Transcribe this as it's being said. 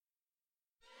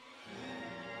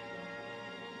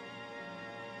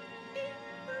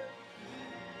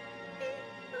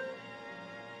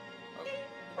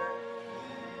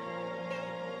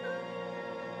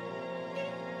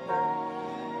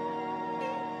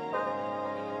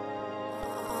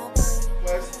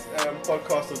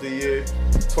podcast of the year,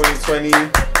 2020. Guys,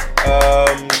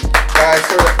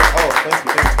 sorry. Thank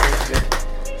you.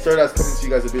 Sorry that's coming to you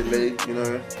guys a bit late. You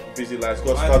know, busy lives.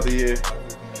 Got to start the year.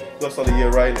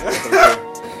 Right now.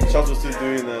 Charles was still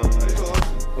doing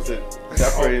what's it?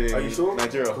 Are you sure?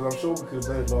 Nigeria. Because I'm sure we could have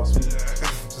done it last week.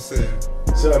 Just saying.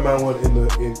 Certain man went in the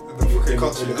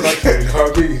country.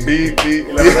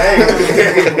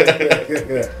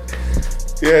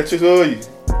 Yeah, Chris, where were you?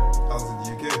 I was in the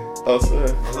UK. Oh,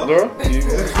 sorry. Laura? I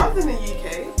was in the UK.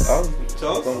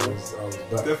 Charles? I was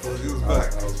back. Definitely, he was back.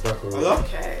 I was back already.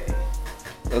 Okay.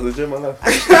 That was a gym, my life.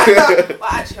 Well,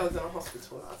 actually, I was in a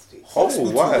hospital last week.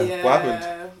 Oh, why? Yeah, What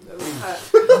happened?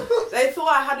 They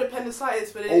thought I had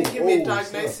appendicitis, but they didn't give me a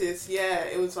diagnosis. Yeah,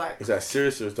 it was like. Is that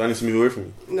serious? Do I need to move away from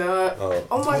you? No.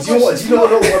 Oh my gosh. Do you know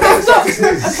what appendicitis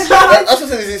is? That's what I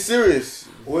said. Is it serious?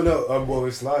 Well, no. Well,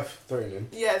 it's life threatening.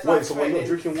 Yeah, it's Wait, so you're not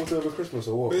drinking water over Christmas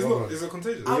or what? But is it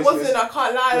contagious? I wasn't. I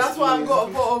can't lie. That's why I've got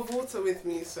a bottle of water with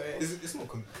me. So. It's not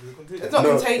contagious. It's not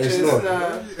contagious. It's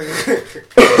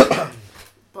No.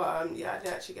 But yeah, I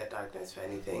didn't actually get diagnosed for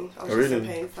anything. I was just in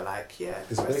pain for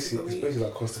It's the rest of the basically week.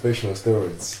 like constipation on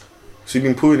steroids. So you've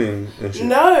been pooing and shit?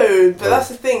 No, but that's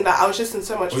the thing. Like I was just in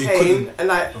so much pain, and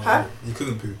like, You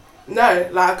couldn't poo. No,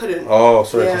 like I couldn't. Oh,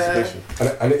 sorry, constipation.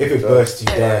 And if it bursts, you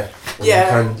die.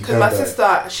 Yeah, because my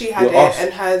sister, she had it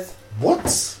and has.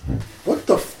 What? What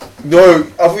the? No,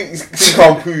 I think you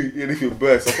can't poo if you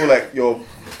burst. I feel like you're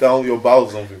down your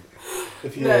bowels or something.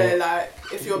 Like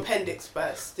if your appendix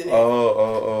bursts, then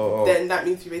that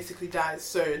means you basically die.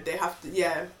 So they have to,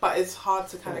 but it's hard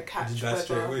to kind of catch. Did you die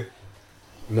straight away?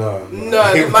 No,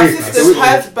 my sister's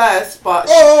hers burst, but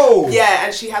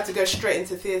and she had to go straight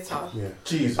into theatre. Yeah,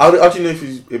 jeez. How do you know if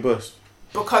it burst?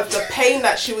 Because the pain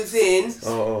that she was in,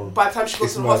 by the time she got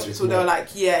to the hospital, they were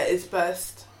like, it's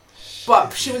burst.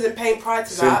 But she was in pain prior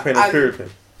to that. Pain and period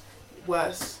pain?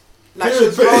 Worse. Like she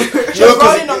was rolling on the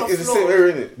floor. It's the same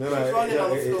area, isn't it? No, she was rolling on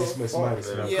the floor. It's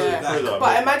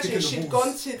But imagine she'd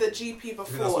gone to the GP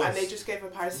before and they just gave her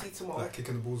paracetamol. Like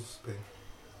kicking the balls pain.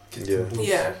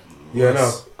 Yeah,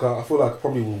 no. I feel like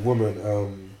probably with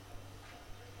women,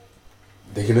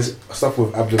 they can just stuff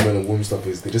with abdomen and womb stuff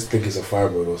is they just think it's a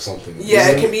fibroid or something. Yeah,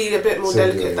 it can be a bit more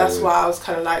delicate. That's why I was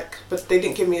kind of like, but they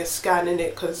didn't give me a scan in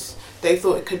it because they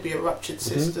thought it could be a ruptured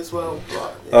cyst as well.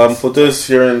 But for those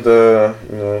hearing the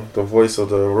voice of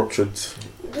the ruptured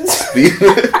speed, do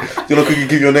you know, could you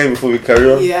give your name before we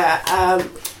carry on? Yeah,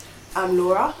 I'm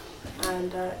Laura, and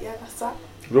that's that.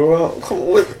 Laura, come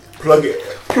on, plug it.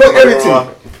 Plug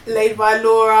everything. Laid by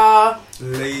Laura.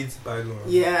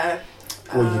 Yeah.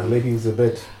 You lay people to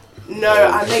bed? No,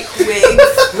 I make wigs. I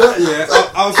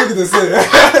was thinking the same.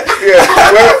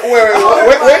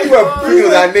 When you were bringing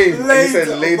that name, you said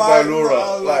laid by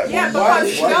Laura. Like, because why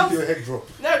did girls, your head drop?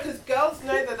 No, because girls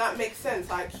know that makes sense.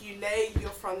 Like you lay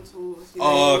your frontals, you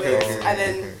okay. and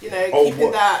then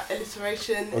keeping that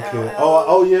alliteration. Okay.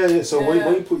 Yeah. So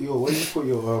when you put your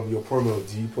promo,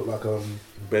 do you put like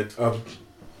bed? No.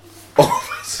 Do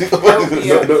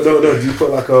you put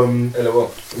like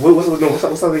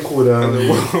what's that thing called?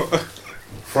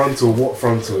 Frontal. What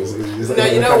frontal is that? No,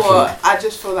 you know what? I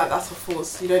just feel like that's a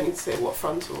force. You don't need to say what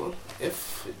frontal.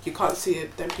 If you can't see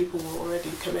it, then people will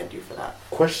already commend you for that.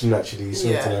 Question actually, so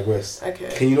to digress. Okay.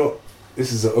 Can you not?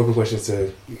 This is an open question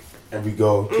to every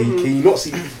girl. Can you not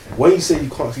see when you say you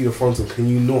can't see the frontal? Can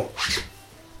you not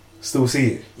still see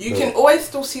it? You can always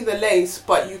still see the lace,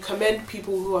 but you commend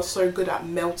people who are so good at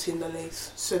melting the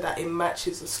lace so that it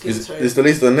matches the skin tone. Is the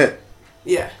lace the net?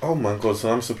 Yeah. Oh my god,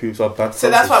 so I'm so people are bad. So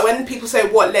that's why when people say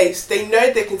what lace, they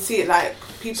know they can see it. Like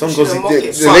people some should girls mock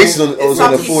it. the lace is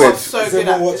on the forehead. So good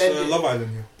at watch Love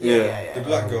Island. Yeah. The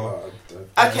black girl.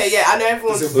 Okay, I know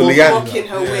everyone's mocking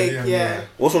her wig. Yeah.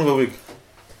 What's wrong with her wig?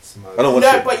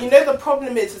 But you know the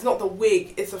problem is not the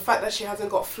wig, it's the fact that she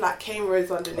hasn't got flat cane rows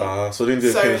underneath. So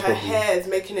her hair is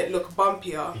making it look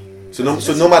bumpier. So no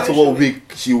matter what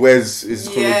wig she wears is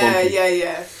bumpy.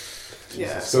 Yeah.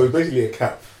 So it's basically a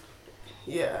cap.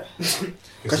 Yeah. Can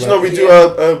she not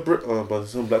redo but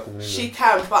there's no black woman. She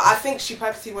can, but I think she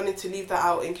purposely wanted to leave that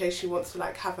out in case she wants to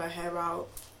like have her hair out.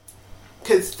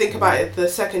 Because think about it, the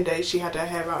second day she had her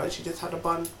hair out and she just had a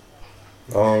bun.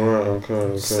 Oh right,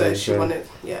 okay. So she wanted,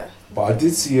 But I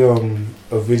did see a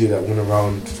video that went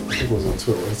around, I think it was on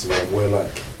Twitter or Instagram, where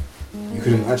like you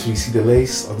couldn't actually see the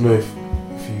lace. I don't know if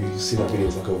you see that video.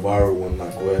 It's like a viral one,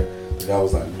 like where the guy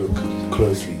was like, look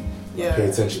closely, pay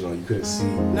attention, or you couldn't see.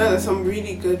 No, there's some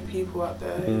really good people out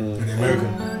there. And the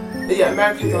American.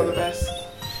 Americans are the best.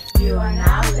 You are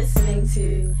now listening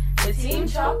to the Team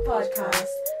Chalk Podcast,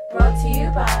 brought to you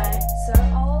by Sir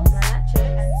Old,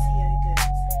 Manatchip and Theo Goods.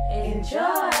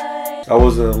 Enjoy! I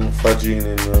was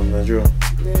Fajin in Nigeria.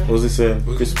 Yeah. What was he saying?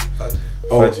 Chris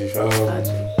Faji.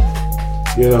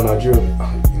 Yeah, no,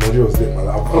 Nigeria was lit, man.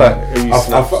 I feel like every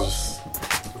snap was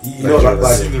just you know,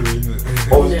 like Scenery,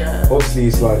 obviously,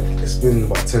 it's like it's been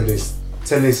about 10 days.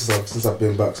 10 days since I've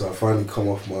been back, so I finally come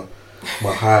off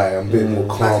my high. I'm a bit more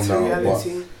calm Back to now,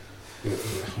 reality.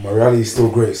 but my reality is still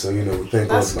great. So you know, thank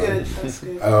That's God, good. man. That's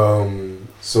good.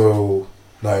 So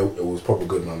no, it was proper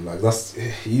good, man. Like that's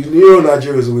you know,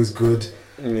 Nigeria is always good.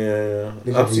 Yeah. Link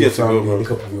I'm up with your yet to go, family, bro.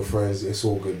 link up with your friends. It's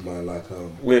all good, man. Like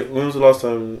Wait, when was the last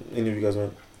time any of you guys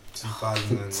went?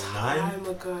 2009. Time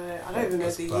ago. I don't even know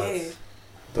the year.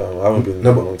 Damn, I haven't been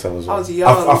No, in a but long time as I well. was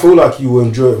young. I feel like you will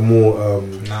enjoy it more.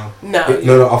 No.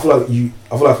 No. I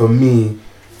feel like for me,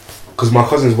 because my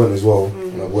cousins went as well.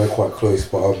 Like we're quite close,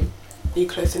 but Are you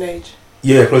close in age?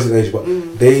 yeah, close in age. But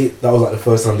that was like the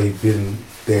first time they've been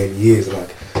there in years. And,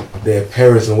 like their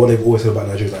parents and what they've always said about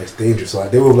Nigeria is like it's dangerous. So,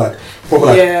 like they were like probably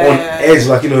like on edge.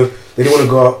 Like you know they didn't want to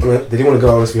go out. They didn't want to go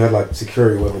out unless we had like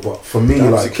security or whatever. But for me,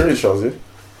 Damn, like security shots, yeah?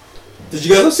 Did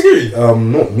you guys have security?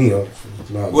 not me.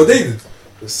 No. Well, they did.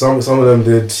 Some of them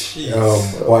did.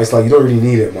 Jeez. But it's like you don't really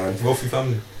need it, man. Wealthy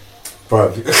family.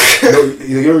 Bro,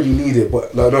 you don't really need it,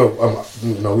 but no,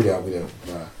 we don't.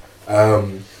 Nah.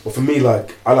 But for me,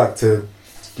 like I like to,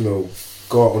 you know,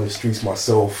 go out on the streets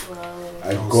myself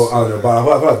and go out and about.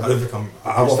 I don't think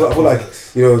I feel like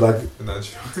you know, like in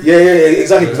Nigeria. yeah,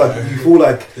 exactly. Because like you feel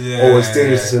like it's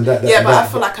dangerous and that. Yeah, but that.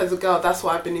 I feel like as a girl, that's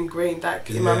why I've been ingrained. Like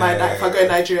in my mind, like if I go to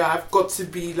Nigeria, I've got to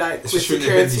be like It's with just really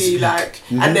when you security, speak. like,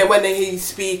 and then when they hear you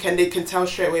speak, and they can tell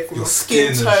straight away from Your your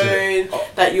skin skin and tone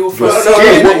that you're from, No,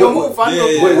 that you're wait, more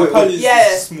vulnerable.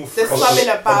 wait. Smooth, There's fresh. something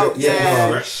about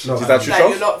fresh. No, Is that true, like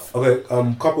Charles? you're not.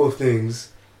 okay. Couple of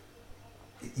things.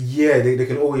 Yeah, they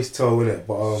can always tell, innit?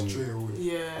 But Straight away.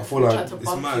 Yeah, I feel like try to It's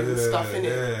bump mad, you and stuff in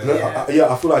it. No,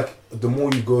 I feel like the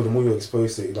more you go, the more you're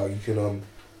exposed to it. Like you can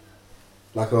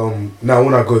now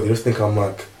when I go, they just think I'm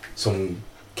like some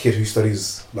kid who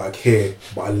studies like here,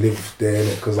 but I live there,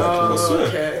 innit? Because like,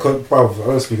 okay. bruv, I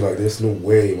don't speak like this. No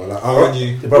way, man. Like, Aren't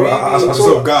you? bruv, I What's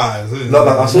saw up, guys? no,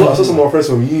 like, I saw some of my friends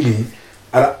from uni,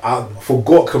 and I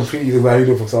forgot completely where I knew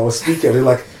them from. So I was speaking, and they're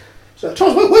like, Charles,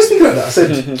 why are you speaking like that? I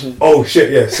said, oh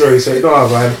shit, yeah, sorry. So you know how,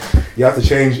 man, you have to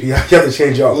change. You have to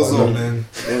change it up. What's man. up, man?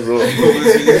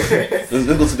 Let's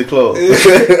go to the club.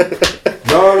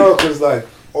 No, because like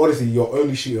honestly, you're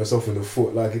only shooting yourself in the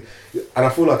foot. Like, and I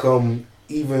feel like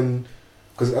even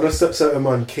because I know certain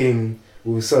man came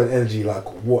with a certain energy. Like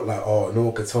what? Like no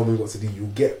one can tell me what to do. You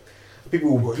get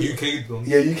people. What, UK done?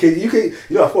 Yeah, UK.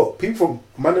 You know, I thought people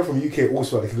from UK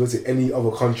also like, they can go to any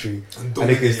other country and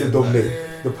they can still dominate.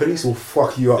 Yeah. The police will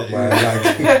fuck you up, man.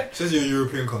 Like, Says you're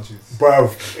European countries.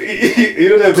 bruv, you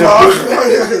know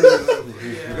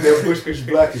they're Bush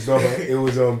black is not. It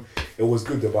was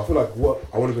good though. But I feel like what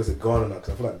I want to go to Ghana now because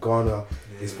I feel like Ghana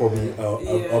is probably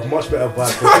a much better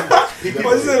vibe. People,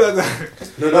 Why is it like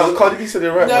that? No, Cardi B said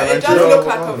it right. No, man. it does look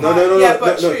like a vibe. No. Yeah,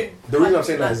 but no. true. The reason I'm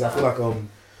saying that is I feel like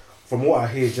from what I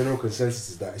hear, general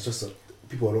consensus is that it's just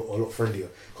people are a lot friendlier.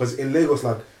 Because in Lagos,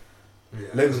 like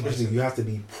Lagos especially, you have to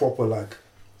be proper like,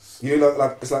 you know,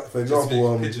 like it's like for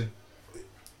example, Pidgin.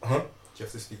 Huh? Do you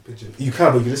have to speak Pidgin? You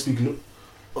can, but you can just speak.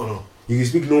 Oh no. You can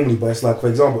speak normally, but it's like for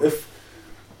example, if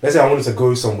let's say I wanted to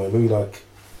go somewhere, maybe like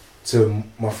to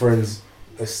my friend's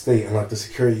estate, and like the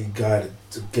security guy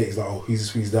to get is like, oh, who's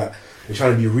this, who's that? They're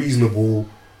trying to be reasonable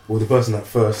with the person at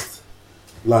first.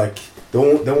 Like they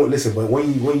won't listen, but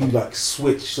when you like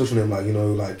switch to them, like, you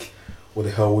know, like what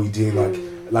the hell are you doing?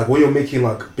 Like when you're making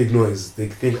like big noise, they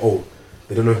think, oh,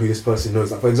 they don't know who this person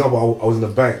knows. Like for example, I was in the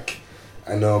bank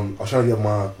and I was trying to get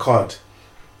my card.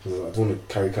 I don't want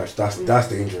to carry cash. That's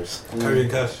dangerous. Carrying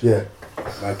cash. Yeah,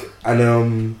 like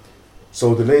and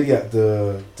so the lady at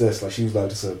the desk, like she was like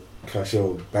just a cashier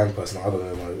or bank person. I don't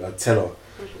know, like, a teller.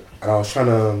 And I was trying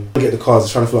to get the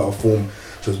cards, trying to fill out a form.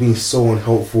 She was being so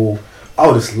unhelpful. I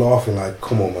was just laughing like,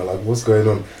 come on, man, like what's going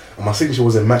on? And my signature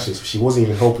wasn't matching, so she wasn't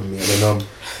even helping me. And then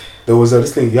there was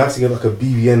this thing, you have to get like a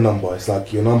BVN number. It's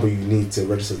like your number you need to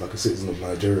register as like a citizen of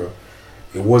Nigeria.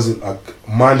 It wasn't like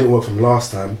mine didn't work from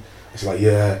last time. It's like,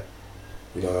 yeah,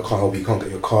 you know, I can't help you, you can't get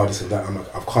your card, this and that. I'm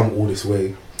like, I've come all this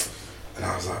way. And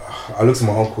I was like, I looked at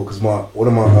my uncle because one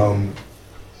of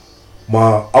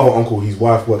my other uncle, his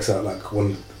wife works at like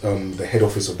the head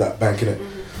office of that bank, innit?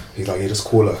 He's like, yeah, just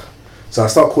call her. So I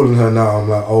start calling her now. I'm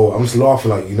like, oh, I'm just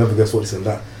laughing like, you never guess what, this and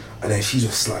that. And then she's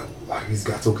just like this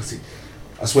guy talking to you.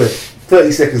 I swear,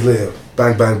 30 seconds later,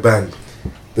 bang, bang, bang,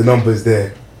 the number's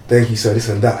there. Thank you, sir, this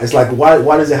and that. It's like, why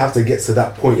does it have to get to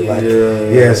that point? Like,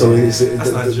 so that's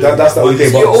the only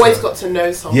thing. You always got to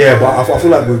know something. Yeah, but I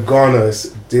feel like with Ghana,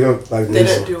 They don't like. They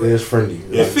don't do it. They're just friendly.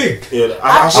 You think? Yeah,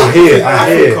 I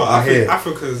hear.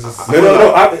 Africa's.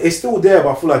 No. It's still there,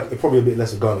 but I feel like it's probably a bit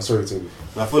less of Ghana. Sorry to you.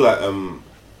 I feel like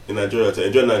in Nigeria, to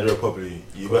enjoy Nigeria properly,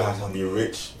 you either have to be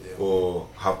rich or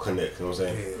have connect. You know what I'm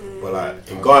saying? Yeah. But like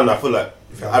in Ghana, I feel like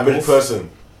the average person.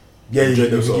 Yeah, you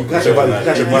catch a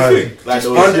vibe. Like, Like,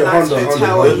 100.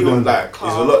 $100. It's a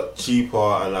lot cheaper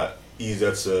and like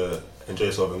easier to enjoy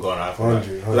yourself in Ghana. I feel like.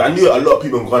 100. 'Cause I knew a lot of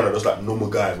people in Ghana, just like normal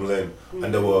guys, you know what I'm saying?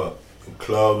 And they were in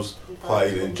clubs,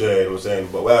 parties, enjoying, you know what I'm saying?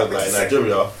 But whereas like in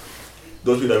Nigeria,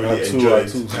 those people that really enjoyed,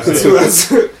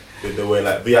 they were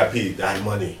like VIP, they had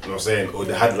money, you know what I'm saying? Or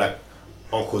they had like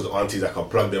uncles, aunties that could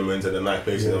plug them into the night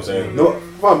places, you know what I'm saying? No,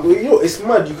 fam, you know, it's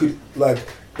mad. You could like,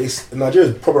 it's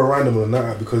Nigeria's proper random on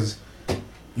that because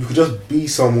you could just be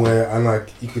somewhere and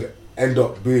like you could end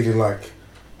up being in like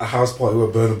a house party where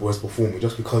Burna Boy is performing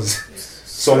just because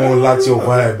someone liked your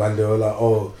vibe and they were like,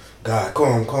 oh, God, come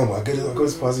on, I get it, I go to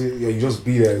this party. Yeah, you just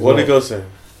be there. What the girls say?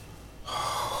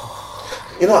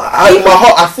 You know, in my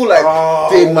heart, I feel like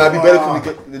they might be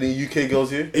better than the UK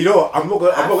girls here. You know, I'm not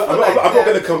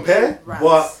gonna compare,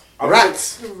 but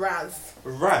Rats.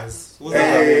 Raz. What's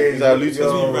Is that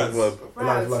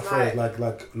Raz?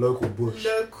 like local bush.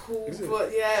 Local,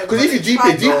 but yeah. Because if you deep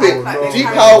No,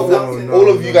 how no, all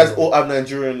of you guys no. all have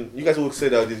Nigerian. You guys all say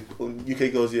that these UK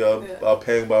girls here are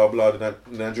paying blah blah blah. The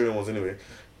Nigerian ones anyway,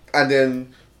 and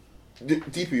then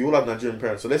deeper you all have Nigerian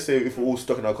parents. So let's say if we're all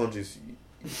stuck in our countries,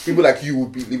 people like you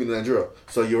would be living in Nigeria.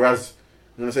 So you're as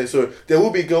you know what I'm saying. So there will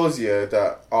be girls here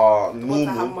that are normal.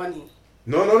 That have money.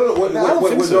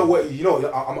 No. Wait, you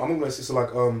know, I'm gonna say so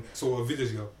like So a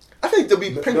village girl. I think there'll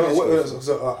be plenty. I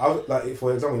was like,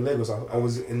 for example, in Lagos, I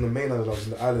was in the mainland. I was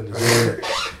in the island as well.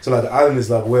 So like the island is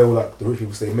like where like the rich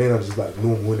people stay. Mainland is like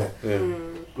normal, innit? Yeah.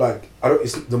 Like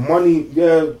it's the money.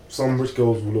 Yeah, some rich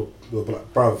girls will look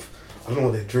like, bruv. I don't know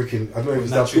what they're drinking. I don't know if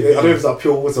it's that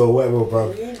pure water or whatever,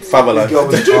 bruv. Family. Do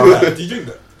you drink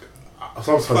that?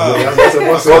 Sometimes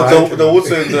the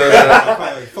water in the.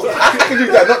 I can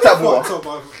drink that, not tap water.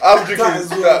 I'm drinking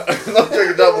that. Not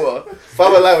drinking tap water.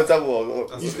 Family life with tap water.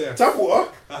 Tap water?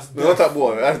 No, not tap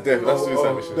water. That's death. That's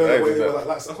suicide mission.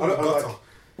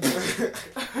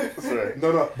 Sorry.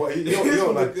 No, but you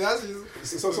know, like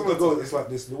some of the girls, it's like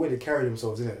this the way they carry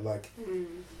themselves, isn't it? Like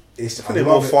it's They're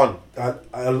more fun.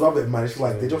 I love it, man. It's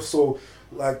like they're just so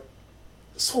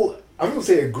I'm gonna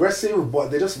say aggressive, but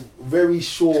they're just very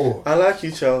sure. I like you,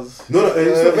 Charles. No,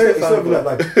 it's not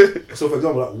like so. For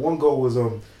example, like one girl was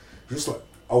just like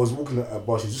I was walking at a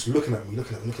bar, she was just looking at me, and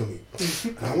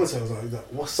I went to her, I was like,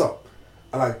 "What's up?"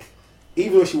 And like,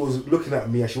 even though she was looking at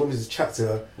me and she wanted to chat to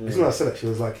her, as soon as I said that, she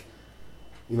was like,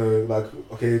 you know, like,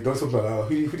 okay, don't talk about that.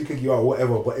 Who do you think you are,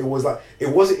 whatever. But it was like, it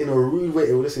wasn't in a rude way.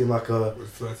 It was just in like a.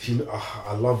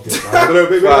 I loved it. Man. I don't know,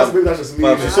 maybe that's just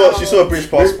me. She saw a British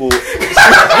passport.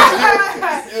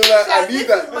 You're like, I need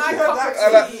that.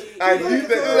 I need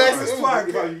that.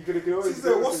 She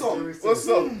said, "What's up? What's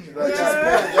up?"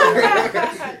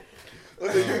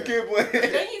 What's the UK boy?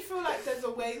 Don't you feel like there's a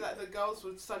way that the girls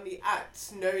would suddenly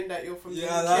act knowing that you're from the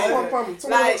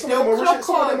UK? Some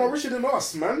of them are richer than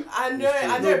us, man. I know,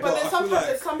 but there's sometimes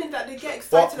there's something that they get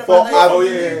excited But about.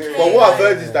 what I've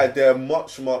heard is that they're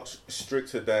much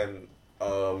stricter than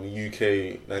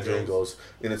UK Nigerian girls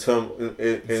in the term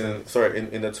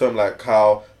in the term like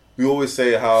how we always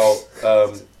say how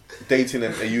dating a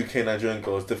UK Nigerian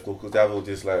girl is difficult because they have all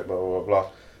this like blah blah blah.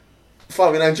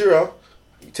 Fam, in Nigeria,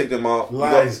 you take them out.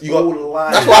 Lies. You got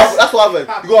lies. That's what I've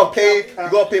heard. You gotta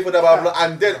pay for that, blah, blah,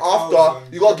 and then after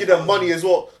you gotta give them money as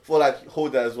well for like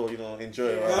hold that as well. You know, enjoy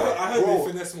it. Right? I heard they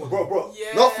finesse more. Bro.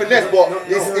 Yeah. Not finesse, but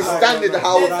it's standard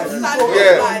how. You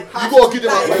gotta give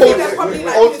them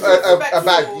a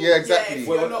bag. Yeah, exactly.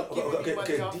 You're not giving me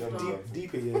money after.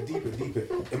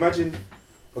 Deeper. Imagine.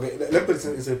 Okay, let me put this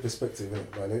into perspective.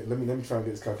 Right? Let me try and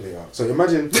get this calculator out. So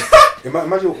imagine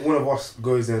one of us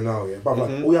goes there now, yeah. But like,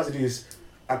 all you have to do is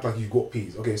act like you've got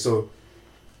peas. Okay, so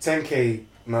 10k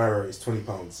naira is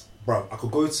 £20, bro. I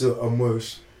could go to a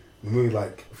mosh, maybe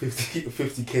like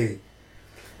 50k,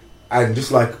 and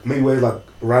just like maybe wear like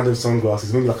random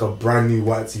sunglasses, maybe like a brand new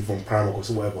white tee from Primark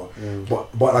or whatever.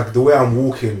 But like the way I'm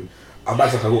walking, I'm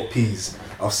acting like I got peas.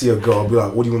 I'll see a girl, I'll be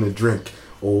like, "What do you want to drink?"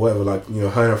 or whatever. Like, you know,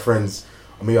 her and her friends.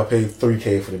 Maybe I'll pay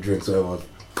 3k for the drinks or whatever,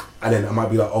 and then I might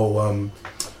be like,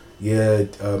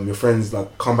 your friends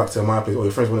like come back to my place, or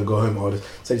your friends want to go home, or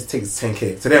so just take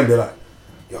 10k. To them, they're like,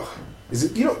 yo, is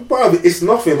it, you know, bro, it's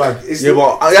nothing. Like, it's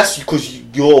but that's because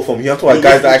you're from here. I'm talking about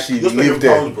guys that actually live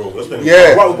there. Bro. That's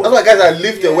like guys that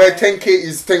live there where 10k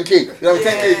is 10k. You know,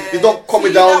 10k is not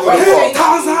coming down with the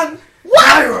 1,000.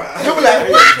 What? You'll be like,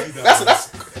 what?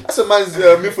 That's That's a man's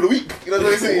meal for the week. You know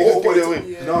what I'm saying? You just give it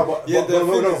away. Yeah. No,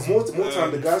 but more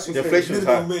time the guys who the pay. inflation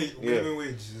high. Minimum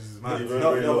wage is mad.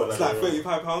 No, It's like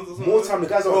 £35 or something. More time the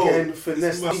guys are getting finesse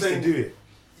this is what I'm to saying. do it.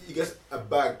 He gets a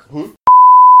bag. Who?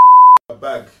 A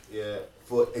bag, yeah,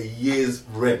 for a year's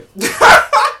rent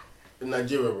in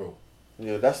Nigeria, bro.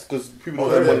 Yeah, that's because people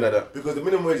don't earn money like that. Because the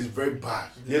minimum wage is very bad.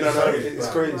 Yeah, it's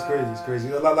crazy, it's crazy.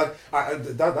 You know,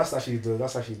 that's actually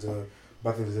the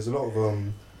bad thing. There's a lot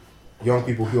of young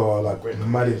people who are like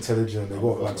mad intelligent. They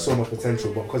got like so much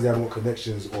potential, but because they haven't got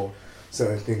connections or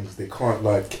certain things, they can't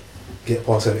like get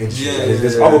past certain industry. Yeah,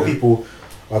 There's other people.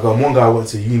 Like one guy I went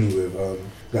to uni with,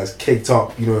 that's caked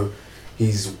up. You know,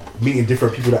 he's meeting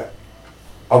different people that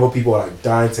other people are like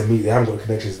dying to meet. They haven't got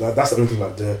connections. That's the only thing.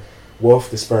 Like the wealth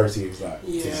disparity is like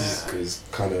is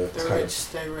kind of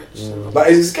Stay rich.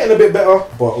 like it's getting a bit better,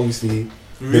 but obviously,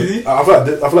 Really? I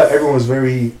feel like everyone's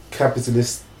very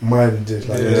capitalist minded.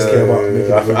 Like they just care about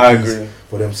making I agree.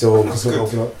 for themselves.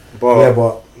 That's good.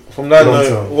 But from that long note,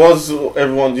 term. was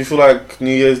everyone? Do you feel like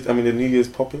New Year's? I mean, the New Year's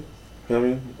popping. You know what I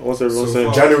mean? What's everyone So saying?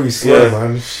 far. January slow, Yeah.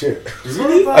 man. Shit.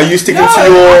 Really? Are you sticking No, to I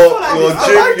your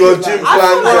feel like gym I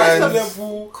feel like plans it's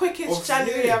and? the quickest of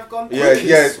January year. I've gone through.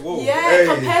 Yeah. Whoa. Yeah, Hey.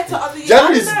 compared to other years.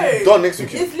 January's I don't know. done next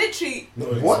week. It's literally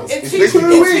What? in It's 2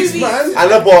 literally weeks, man. I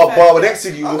know, but next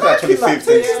week you look at Take 25th.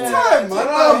 his time,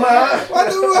 man. Why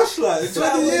the rush, like? It's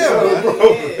Yeah, the year, yeah.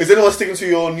 man. Is anyone sticking to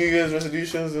your New Year's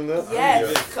resolutions and that?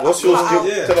 Yes. What's I've yours? cut out-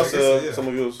 Yeah, Tell I us guess so, yeah. some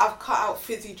of yours. I've cut out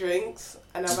fizzy drinks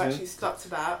and I've actually stuck to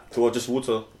that. To what? Just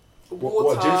water.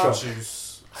 What, gym Water. shop?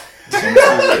 Juice. You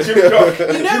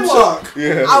know what?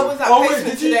 Yeah. I was at Oh, wait,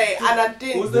 placement did you- today and I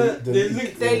didn't. Was there? The They leak.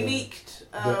 linked. They leaked.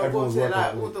 What everyone's was it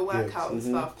like? workout All the link, yeah. workout and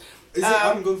stuff. Is it? I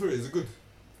haven't gone through it. Is it good?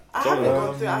 I haven't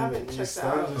gone through. I haven't checked it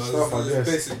standard out. stuff, I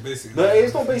It's guess. basic. No,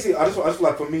 it's not basic. I just feel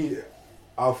like for me,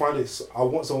 I'll find it. I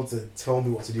want someone to tell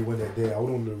me what to do when they're there. I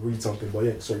wouldn't want to read something, but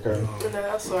yeah, sorry, carry on. No,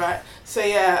 that's alright. So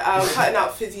yeah, cutting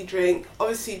out fizzy drink.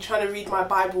 Obviously trying to read my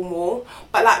Bible more,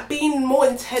 but like being more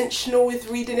intentional with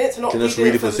reading it, so not Just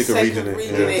reading read it for the sake of reading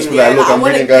it. Yeah. Just be Yeah, like, look, I I'm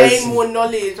want to reading, guys. gain more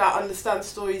knowledge, like understand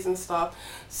stories and stuff.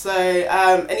 So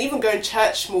and even going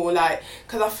church more, like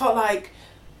because I felt like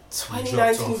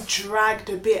 2019 dragged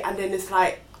a bit, and then it's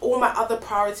like all my other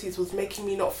priorities was making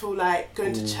me not feel like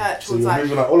going to church So was you're like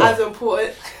moving like Ola. as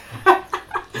important. You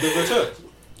don't go to church?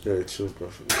 Yeah, chill, bro.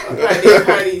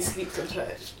 Apparently he sleeps in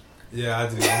church. Yeah, I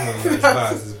do. It's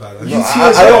bad. It's bad. I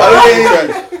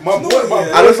don't think My boy,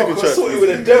 I don't think in church. sorted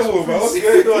with the devil, man. What's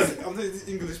going on? I'm telling you, these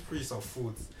English priests are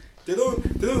fools. They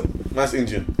don't. Man's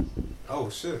Indian. Oh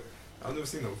shit! I've never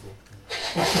seen that before.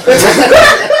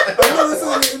 I've never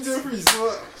seen an Indian priest.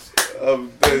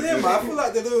 But yeah, man. I feel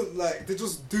like they don't like. They're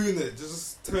just doing it. They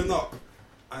just turn up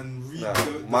and read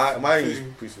the my thing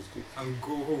English priest was good. and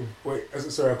go home. Wait,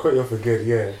 sorry, I cut you off again.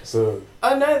 Yeah, so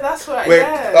Oh no, that's right. Wait,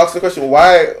 yeah. ask the question.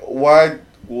 Why?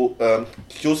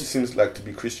 Joseph seems like to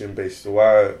be Christian based. So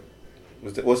why?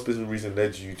 What specific reason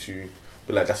led you to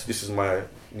be like, this is my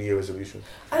New Year resolution?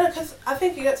 I know, because I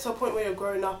think you get to a point where you're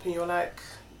growing up and you're like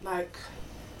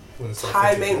When it's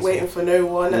time ain't waiting for no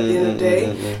one at the end of the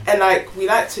day. And like we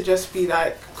like to just be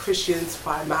like Christians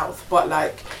by mouth, but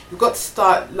like you've got to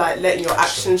start like letting your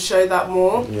actions show that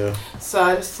more. Yeah. So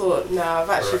I just thought, I've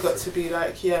actually got to be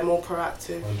like more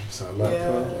proactive. 100%, I like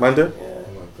Yeah. that. Manda? Yeah.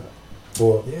 I like that.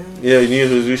 But Yeah, New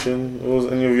Year's resolution. What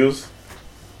was any of yours?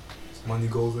 Money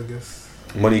goals, I guess.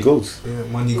 Money goals. Yeah,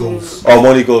 money goals. Oh,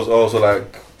 money goals. Also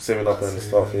like saving up and That's it,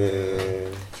 stuff. yeah. Yeah.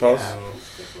 Charles,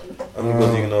 I'm not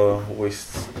gonna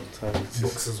waste time with this.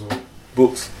 Books as well.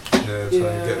 Books. Yeah, trying to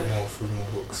Yeah. get more through more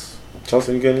books. Charles,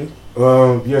 any get any?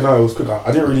 yeah, no, it was quick.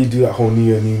 I didn't really do that whole new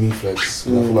year, new me flex.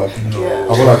 I feel like Yeah.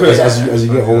 I feel like as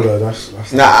you get older,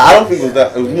 that's Nah, I don't think it was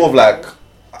that. It was more of like.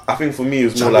 I think for me it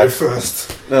was more January like.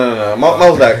 1st. No. My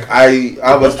was like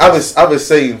I was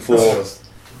saying for.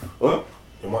 What?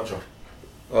 Your mantra.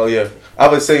 Oh yeah, I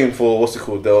was saying for what's it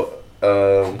called?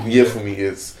 The year for me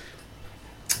is.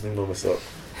 Let me know myself.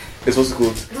 It's what's it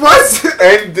called? What?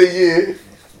 End the year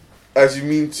as you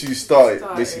mean to start it,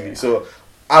 Start, basically. yeah. So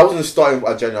I wasn't starting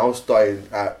at January. I was starting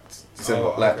at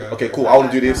December. Oh, like okay. cool, I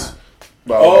want to do this.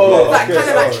 But Like kind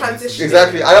of like okay. transition.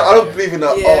 exactly. I don't believe in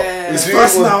that. Yeah. Oh, It's do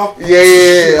first what- now.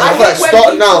 Yeah. I I feel like hate when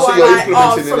start now, people so are you're like,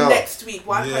 implementing it from now. next week.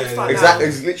 Why can't I Yeah, start Exactly. now?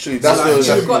 It's literally that's Like, the. you've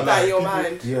You've got Like, that in your people-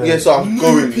 mind. Yeah, so I'm New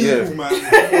going. people, Yeah.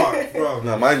 man. Fuck, bro.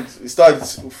 No, mine it started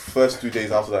first 2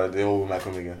 days after that. They all might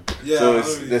come again. Yeah, So I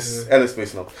it's know, there's yeah. endless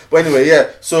space now. But anyway, yeah.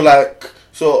 So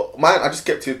mine, I just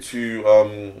kept it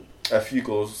to a few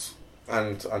goals,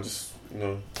 and I just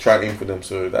try and aim for them.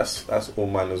 So that's all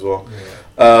mine as well.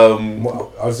 Yeah.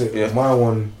 I would say Yeah. my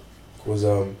one was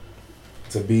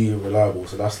to be reliable.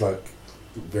 So that's like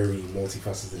very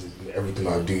multifaceted in everything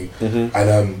I do.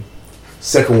 And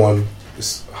second one,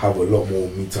 just have a lot more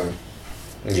me time.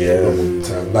 Yeah. A lot more me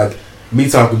time. Like me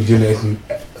time could be doing anything,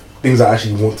 things I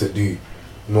actually want to do,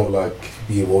 not like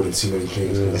be involved in too many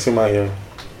things.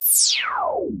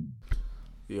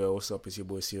 Yo, what's up? It's your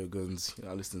boy Sierra Guns.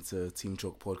 I listen to Team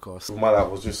Chalk podcast. My life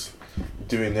was just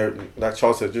doing everything. Like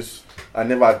Charles said, I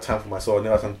never had time for myself. I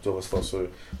never had time to do other stuff. So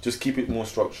just keep it more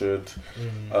structured.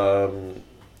 And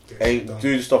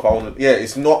do the stuff I want to. Yeah,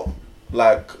 it's not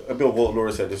like a bit of what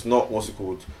Laura said. It's not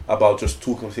about just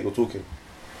talking for the sake of talking.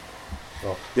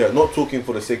 No. Yeah, not talking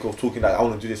for the sake of talking. Like I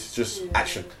want to do this. It's just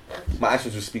action. My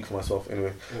actions will speak for myself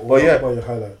anyway. What about your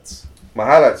highlights? My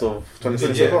highlights of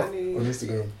 2020 on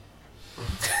Instagram.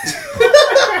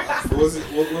 What was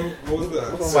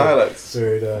that? What's my highlights?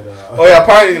 Sorry, Oh yeah,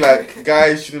 apparently like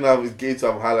guys shouldn't have gay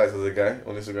to have highlights as a guy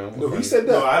on Instagram. No, who said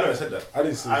that? No, I never said that. I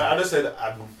didn't see I just said you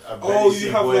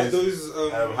have like those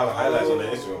have highlights on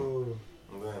their Instagram.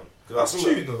 That's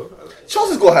true though. Charles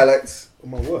has got highlights on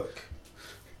my work.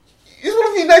 He's one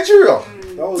of you in Nigeria.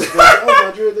 That was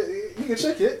Nigeria. You can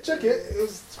check it. It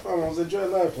was fun. I was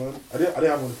enjoying life, man. I didn't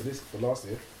have one for last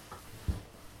year.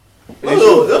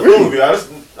 No, that's wrong with you.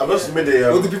 I just made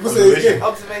a. What did people say again?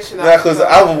 Observation. Yeah, because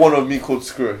I have one of me called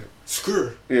Screw.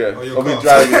 Screw? Yeah. Oh, I'll be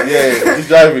driving. Yeah, he's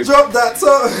driving. Drop that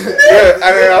song. Yeah, and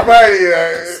then apparently.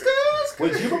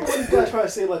 Wait, do you remember when this guy tried to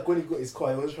say like when he got his car,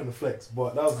 he was trying to flex,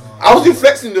 but that was. I wasn't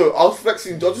flexing though. I was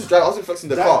flexing. I wasn't flexing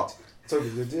the car. Sorry,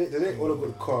 they didn't all got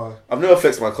the car. I've never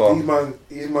flexed my car. He's man.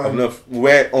 I've never.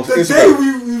 Where on The Instagram?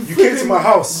 day You came to my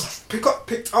house. Picked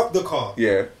up the car.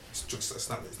 Yeah.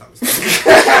 Snap it.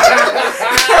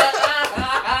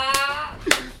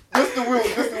 Just the wheel.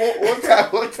 Just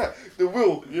one time. The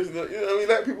wheel. You know what I mean?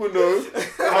 Let people know.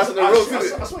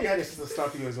 I swear you had your sister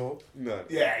slapping you as well. No.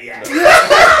 Yeah.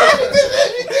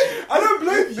 I don't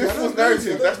blame you. This was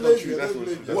narrative. That's not true. That's not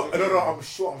true. No, I'm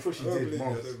sure she did.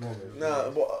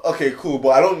 No, but okay, cool. But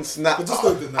I don't snap. But just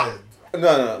don't deny it.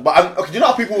 No. But I'm okay. Do you know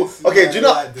how people? Okay, do you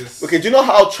know? Okay, do you know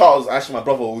how Charles, actually my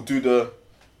brother, will do the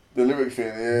lyric thing?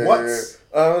 Yeah, What?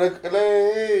 I'm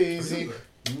lazy. What?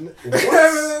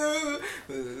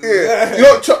 Yeah. You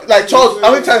know, like Charles.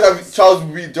 How many times have Charles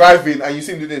be driving and you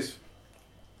see him do this?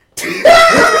 He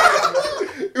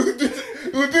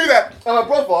would do that. And my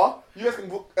brother, you guys can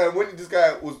book. When this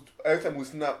guy was every time we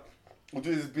snap, we'll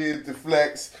do his beard, the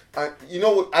flex, and you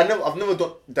know what? I've never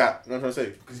done that. You know what I'm trying to say?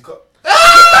 Because he got. That's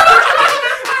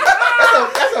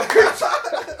a bitch.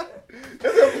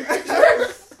 That's a bitch.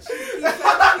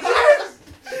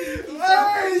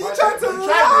 You tried to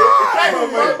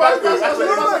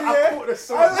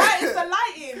That is the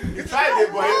lighting. You tried it,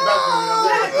 but hit back on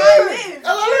me.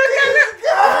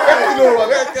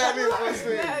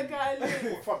 Let a guy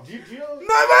live. Fuck, do you know? No, man,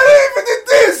 I even did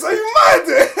this. Are you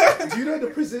mad? Do you know the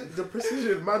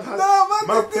precision man has? No,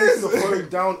 man did placing this. the phone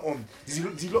down on.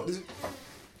 Did you lock this?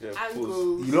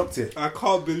 Angles. You locked it. I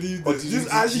can't believe But this. did You you-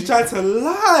 just actually tried to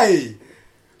lie.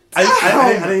 And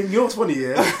then you know what's funny,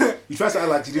 yeah? You try to act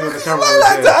like you didn't know the camera Lie was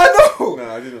like there. that, I know. No,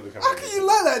 I didn't know the camera. How can you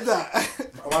lie like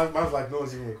that? Man's like, no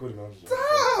one's even recording.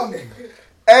 Damn.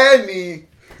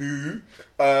 Anywho,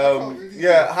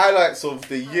 yeah, highlights of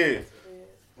the year.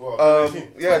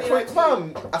 Yeah,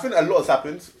 fam, I think a lot has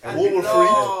happened. World War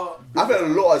III. I think a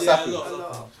lot has happened.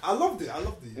 I loved it.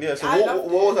 Yeah, so I what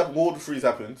loved was happened? World War III's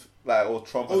happened, like or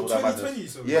Trump and all that 2020.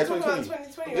 madness. So Yeah, Talking about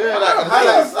 2020. 2020. Yeah, like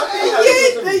highlights.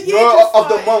 The year No, just of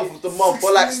the started. month,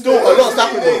 but like still a lot's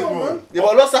happening. man. Yeah,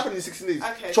 but a lot's happened in 16 days.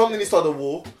 Okay. Trump nearly started the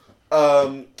war.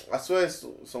 I swear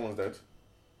someone's dead.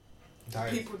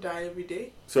 People die every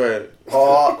day. Sorry.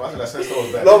 Why did I say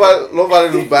so bad? Love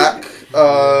Island is back.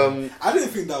 I didn't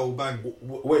think that would bang.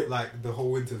 Wait, like the whole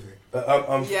winter thing. Yeah,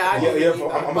 I'm gonna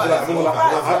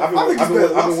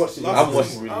watch it. I'm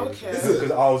watching really. Okay.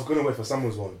 Because I was gonna wait for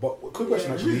someone's one, but quick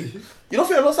question actually. You don't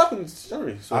think a lot's happened in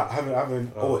January? So I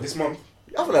haven't. Oh, this month,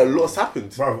 I feel like a lot's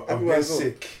happened. bro. I've been Everywhere's not.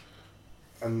 sick,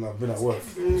 and I've been at work.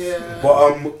 Yeah.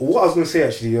 But what I was gonna say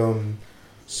actually,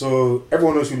 so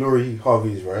everyone knows who Laurie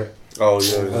Harvey is, right? Oh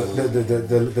yeah.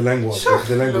 The lengua,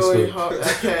 the lengua Lord, scope.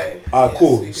 okay.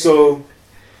 Cool.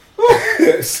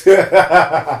 Yes,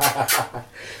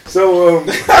 So,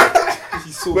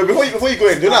 Wait, before you go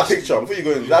in, do that picture. Before you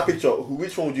go in, that picture.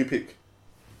 Which one would you pick?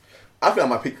 I think I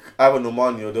might pick either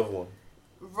Normani or the other one.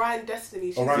 Ryan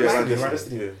Destiny. Oh, Ryan Yeah, Destiny. Ryan Ryan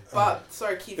Destiny. Destiny. Yeah. But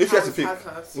sorry, Keith. If you had to Harris pick, had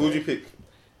her, so- who would you pick?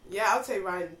 Yeah, I'd say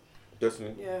Ryan.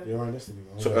 Destiny. Yeah. Yeah, Ryan Destiny.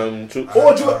 Man. So,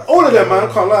 all of them, man.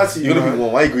 I can't lie to you. you're gonna man. pick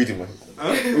one. Why are you greedy, man?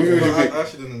 Who would you pick? I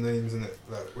actually don't know the names in it.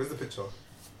 Like, where's the picture?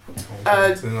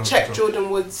 Check Jordan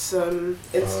Wood's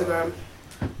Instagram.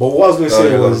 But what I was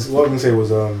gonna say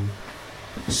was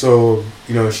So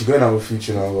she's going out with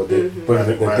Future now, or they're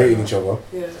dating each other.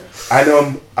 Yeah.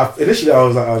 And initially I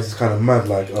was like, this is kind of mad,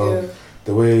 like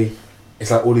the way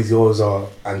it's like all these girls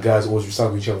and guys always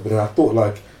recycle each other. But then I thought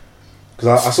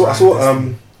because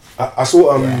I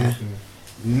saw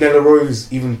Nella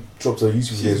Rose even dropped a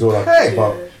YouTube video as well,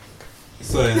 about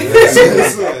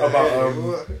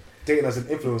dating as an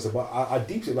influencer. But I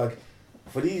deeped it, like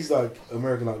for these like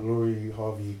American, like Lori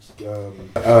Harvey,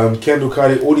 Kendall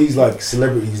Kylie, all these like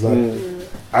celebrities, like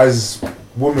as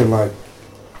women, like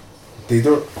they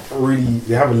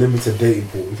have a limited dating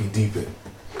pool if you deep it,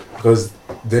 because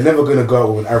they're never gonna go out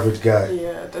with an average guy,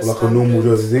 or like a normal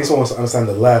girl. They just want to understand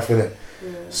the life in it.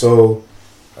 So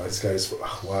this guy is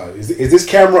wow. Is this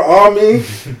camera on me?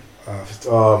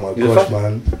 Oh my gosh,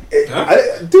 man!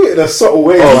 I do it in a subtle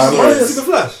way. Man. See the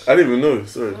flash? I didn't even know.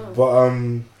 Sorry, but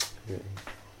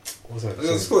what was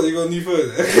that? Scott, you got a new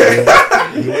phone. I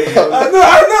know.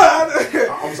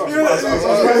 I'm sorry. I was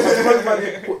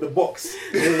put the box.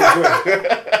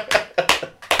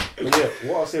 But yeah,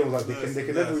 what I was saying was like they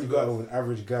can never really go out with an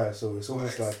average guy. So it's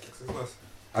almost like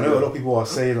I know a lot of people are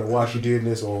saying like, why is she doing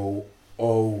this, or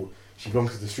she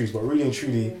belongs to the streets, but really and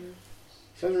truly,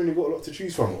 she hasn't really got a lot to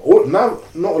choose from. Now,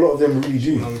 not a lot of them really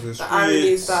do. The irony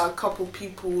is that a couple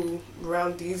people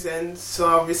around these ends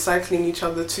are recycling each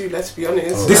other too, let's be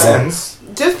honest. This ends?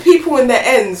 Just people in the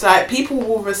ends. Like, people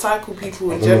will recycle people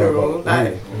in general.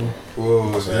 Like,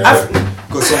 whoa, got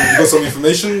some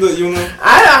information that you know?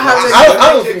 I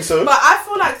don't think so. But I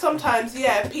feel like sometimes,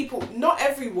 people, not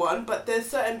everyone, but there's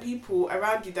certain people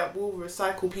around you that will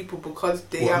recycle people because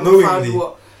they haven't found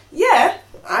what. Yeah,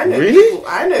 I know. Really? People.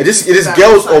 I know. It is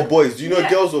girls or boys? Do you know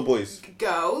girls or boys?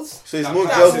 Girls. So it's more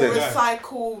girls that than will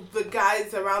recycle the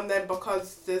guys around them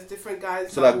because there's different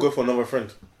guys. So like go for another friend.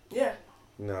 Yeah.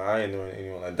 No, I ain't know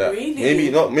anyone like that. Really? Maybe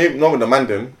not with the man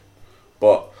then,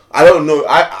 but I don't know.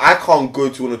 I can't go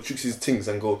to one of Trixie's things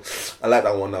and go, I like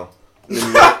that one now.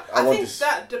 I think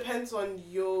that depends on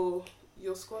your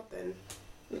squad then.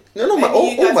 No,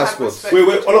 all my squads.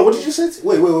 Wait, hold on, what did you say?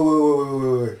 Wait.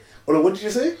 Hold on, what did you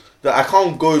say? That I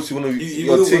can't go to one of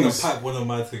your things. Pipe one of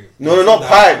my things. No, not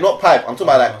pipe. I'm talking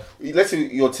about like, let's say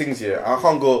your things here. I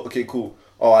can't go, okay, cool.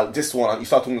 Oh, this one, you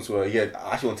start talking to her, I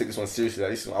actually want to take this one seriously.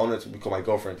 Like, I want her to become my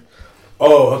girlfriend.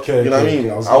 Oh, okay. You know what I mean?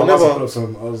 I was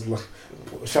like,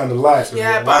 shining the light.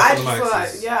 Yeah, but I just feel like,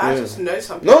 I just know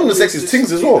something. Not on the sex is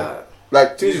things as well. That.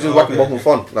 Like, things is just whacking up for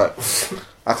fun. Like,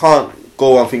 I can't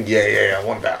go and think, I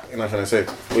want that. You know what I'm trying to say?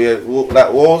 But yeah,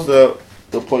 what was the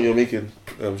point you're making,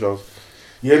 Charles?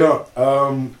 Yeah,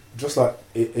 just like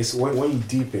it's when you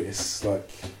deep it, it's like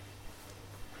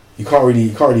you can't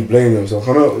really blame them. So I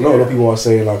know a lot of people are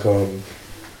saying like,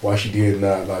 why is she doing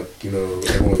that? Like,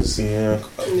 everyone's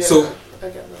So I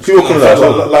get that. people come like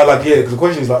because the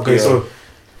question is like, okay, so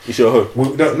you sure hope? No. I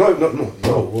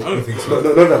don't think so.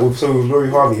 No. So Lori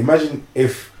Harvey, imagine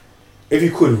if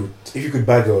you could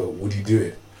bag her, would you do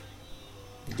it?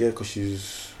 Yeah, because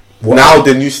she's now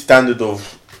the new standard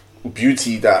of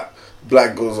beauty that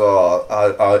black girls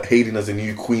are hating as a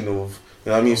new queen of. You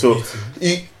know what I mean? So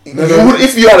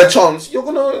if you had a chance, you're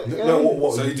gonna.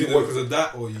 What, so you do it because of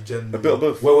that, or you generally a bit of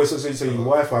both? Wait, so you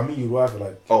wife her? I mean, you wife her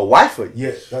like. Oh, wife her?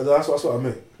 Yeah, that's what I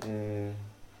meant.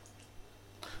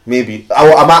 Maybe.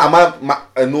 Am I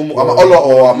a normal? Am I Ola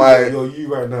or am I? You're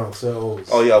you right now, so.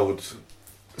 Oh yeah, I would.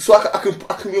 So I can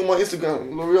be on my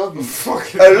Instagram, Lori Harvey.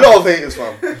 A lot of haters,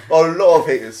 fam. A lot of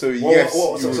haters. So yes,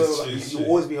 you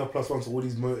always be her plus one. So all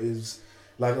these motives,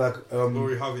 like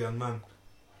Lori Harvey and man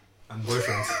and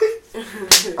boyfriend.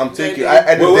 I'm taking.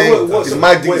 At the day, it's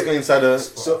my dick going inside her.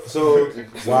 So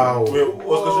wow. Wait,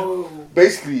 what's the question?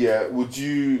 Basically, would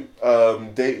you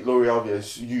date Lori Harvey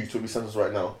as you to be sentenced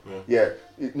right now? Yeah.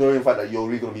 Knowing the fact that you're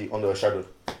really gonna be under a shadow,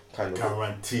 kind of.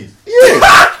 Guaranteed.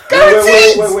 Yeah.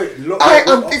 Guaranteed. Wait.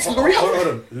 Hold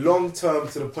on. Long term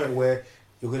to the point where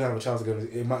you're gonna have a child together.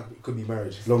 It could be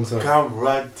marriage. Long term.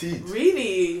 Guaranteed.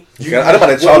 Really? I don't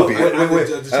want a child be.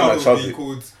 The child would be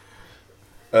called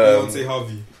Beyonce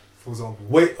Harvey, for example.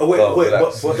 Wait. That would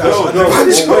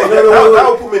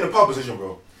put me in a power position,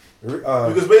 bro.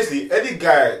 Because basically, any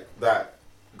guy that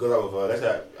goes out with her, let's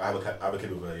say I have a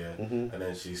kid with her, and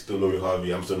then she's still Lori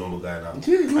Harvey, I'm still a normal guy now, and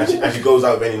she goes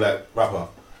out with any like rapper.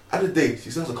 At the day, she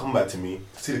still has to come back to me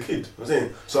to see the kid. You know what I'm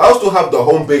saying? So I'll still have the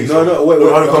home base. Wait,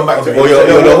 come back to me.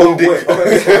 The home dick.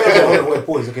 Wait,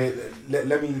 pause. Okay,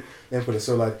 let me put it.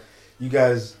 So like, you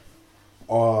guys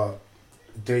are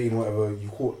dating, whatever. You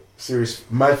caught serious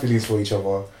mad feelings for each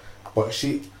other, but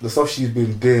the stuff she's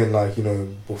been doing, like,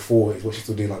 before is what she's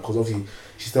still doing. Like, because obviously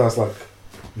she still has like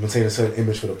maintain a certain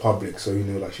image for the public. So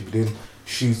like she's been doing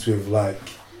shoots with like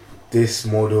this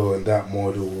model and that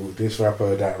model, this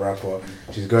rapper, that rapper.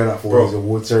 She's going out for all these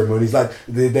award ceremonies. Like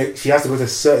she has to go to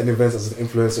certain events as an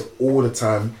influencer all the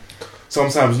time.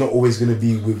 Sometimes not always going to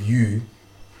be with you.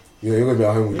 You know, you're going to be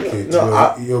at home with your kids.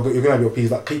 You're going to have your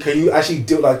piece. Like, can you actually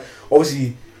deal, like,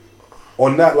 obviously,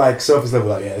 on that, like, surface level,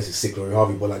 like, yeah, this is sick, Lori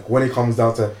Harvey, but, like, when it comes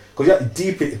down to, because you have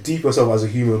to deep yourself as a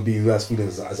human being who has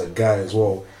feelings as a guy as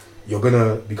well, you're going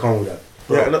to become with that.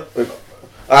 Yeah, no,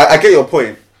 I get your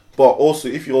point, but also,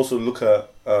 if you also look at,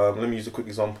 let me use a quick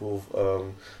example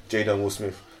of Jada and Will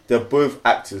Smith. They're both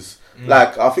actors.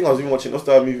 Like, I think I was even watching, what's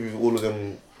that movie with all of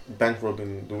them bank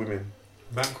robbing the women?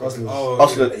 Hustlers.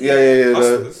 Hustlers. Yeah.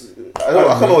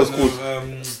 I can't know what it's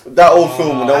called. That old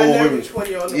film, that old movie. Which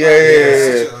one you're on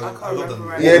Yeah. I can't remember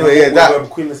right Yeah, that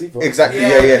Queen Latifah. exactly.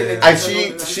 Yeah. And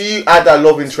she had that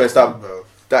love interest,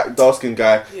 that dark skinned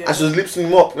guy, and she was lip syncing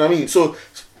him up. You know what I mean? So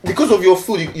because of your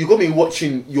food, you got me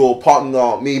watching your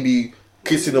partner maybe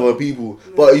kissing other people,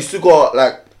 but you still got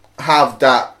like have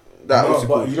that. No,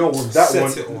 but you know, with that one,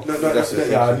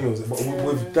 I knew it. But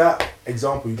with that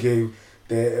example you gave,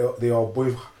 they are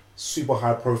both super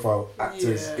high profile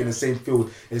actors in the same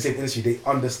field, in the same industry. They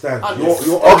understand.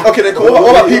 Okay, then what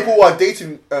about people who are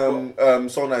dating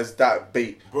someone as that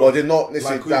bait, but they're not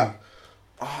necessarily like that?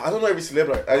 I don't know every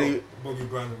celebrity. Bobby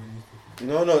Brown.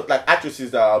 No, like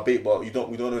actresses that are bait, but we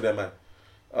don't know them, man.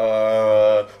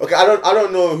 Okay, I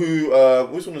don't know who.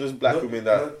 Which one of those black women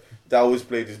that always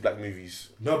play these black movies?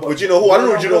 No, but Regina Hall. I don't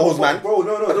know Regina Hall's man. Bro,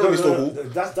 no. I don't know Mr. Hall.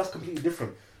 That's completely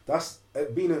different. That's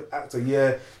being an actor.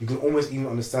 Yeah, you can almost even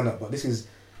understand that. But this is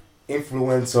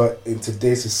influencer in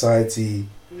today's society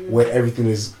where everything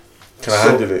is. Can I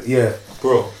handle it? Yeah,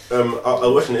 bro. I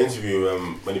was watching an interview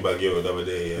Moneybagg Yo the other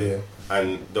day. Yeah,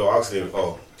 and they were asking him,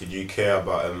 "Oh, did you care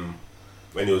about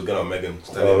when he was going out with Megan?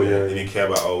 Did you care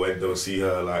about when they'll see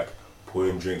her like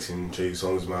pouring drinks in Trey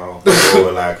Songz's mouth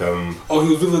or like he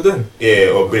was with her then?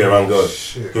 Yeah, or being around girls.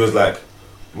 Shit. He was like,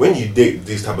 when you date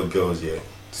these type of girls, you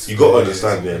got to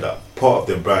understand that part of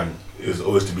their brand is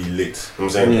always to be lit. You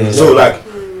know what I'm saying? So like,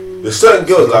 there's certain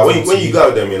girls like when you go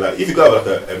out with them, like if you go out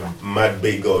with like a mad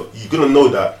bait girl, you're gonna know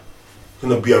that you're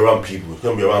gonna be around people, you're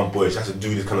gonna be around boys, you have to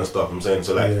do this kind of stuff. You know what I'm saying?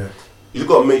 So like, you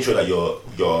got to make sure that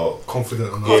you're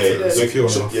confident enough, secure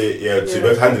enough. To be able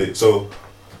to handle it. So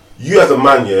you as a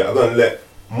man, are gonna let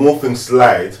more things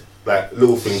slide, like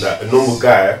little things that a normal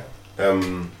guy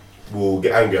will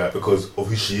get angry at because of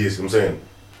who she is. You know what I'm saying?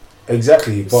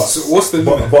 Exactly, but so what's the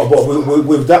limit? But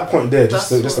with that point there, just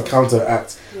to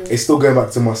counteract, it's still going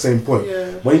back to my same point.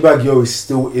 Moneybagg Yo is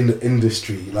still in the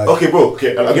industry. Like, okay, bro.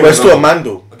 Okay, but it's still a man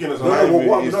though.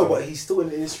 But he's still in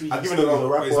the industry. I'll give it a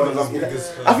rapper.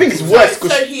 I think it's worse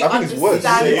because I think it's worse. Because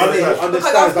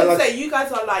I was going to say, you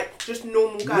guys are like just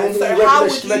normal guys. So how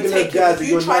would you take it if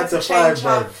you tried to change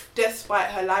her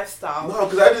despite her lifestyle? No,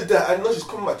 because I did that. I know she's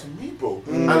coming back to me, bro.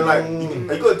 And like,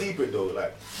 you got to deep it though.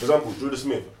 Like, for example, Jada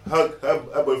Smith,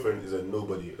 her boyfriend is a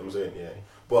nobody. You know what I'm saying,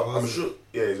 but I'm sure,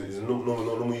 he's a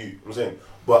normal you. You know what I'm saying,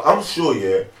 but I'm sure,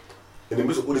 in the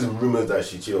midst of all these rumors that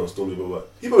she cheated on Stormy,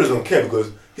 he probably doesn't care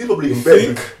because he's probably in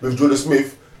bed with Jada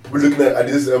Smith, probably looking at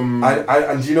this.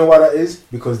 And do you know why that is?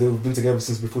 Because they've been together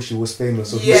since before she was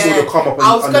famous. So this would have come up.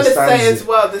 I was going to say as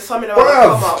well. There's something about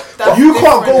come up. That's you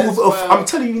can't go with. Well. I'm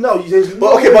telling you now. But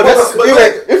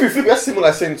if you flip, that's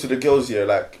similar saying to the girls here.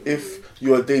 Like if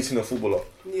you are dating a footballer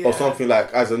or something,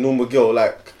 like as a normal girl,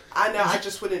 like. I know, I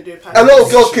just wouldn't do it. A lot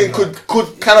of girls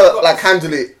could kind of like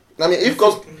handle it. I mean, if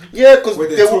girls, because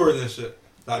they're touring and shit,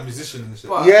 like musicians and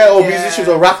shit. Or musicians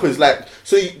or rappers, like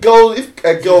so. Girls, if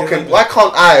a girl can, why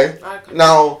can't I?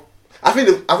 Now, I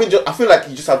feel like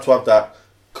you just have to have that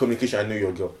communication. I know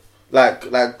your girl.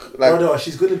 Like. No,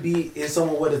 she's gonna be in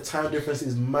somewhere where the time difference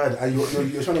is mad, and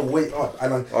you're trying to wait up.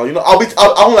 And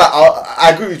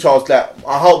I agree with Charles. Like,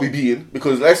 I'll be beaten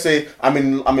because let's say I'm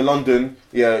in London,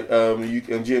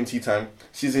 GMT time.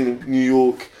 She's in New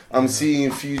York. I'm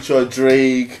seeing Future,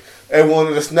 Drake, everyone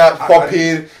with the snap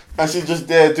popping, and she's just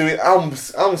there doing. I'm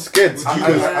scared because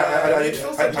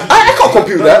I can't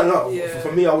compute that. No.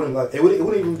 For me, I wouldn't like it.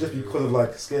 Wouldn't even just be because of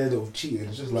like scared of cheating.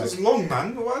 It's just like it's long,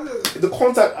 man. Why the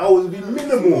contact hours would be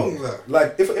minimal.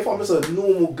 Like if I'm just a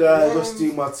normal guy just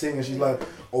doing my thing, and she's like,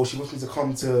 oh, she wants me to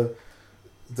come to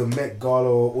the Met Gala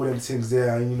or all them things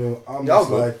there, and I'm just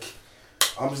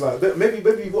like, maybe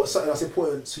you've got something that's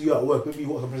important to you at work. Maybe you've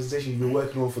got a presentation you've been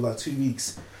working on for like 2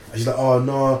 weeks, and she's like, oh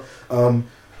no,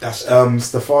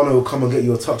 Stefano will come and get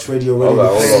your touch radio ready.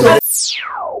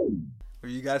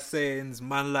 What you guys saying?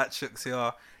 Man Latchooks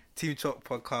here, Team Chalk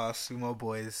podcast with my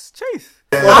boys. Chase.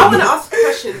 I want to ask a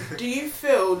question. Do you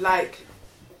feel like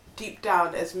deep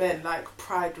down as men, like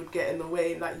pride would get in the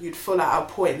way, like you'd feel at a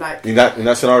point, like in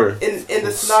that scenario. In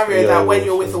the scenario that when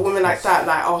you're with a woman like that,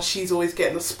 like she's always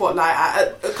getting the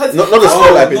spotlight. Because not the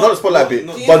spotlight bit, not the spotlight bit,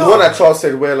 but the one that Charles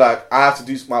said where like I have to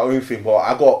do my own thing, but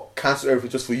I got cancelled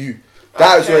everything just for you.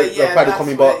 That is where the pride is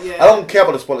coming, but I don't care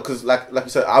about the spotlight because, like you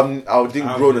said, I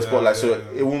didn't grow in the spotlight, so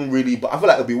it won't really. But I feel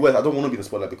like it'll be worse. I don't want to be in the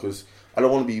spotlight because I don't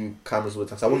want to be cameras all the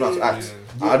time. So I wouldn't have to act.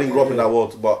 I didn't grow up in that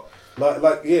world, but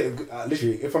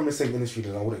literally, if I'm in the same industry,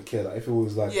 then I wouldn't care. Like if it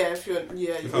was like if you're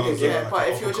you wouldn't care. But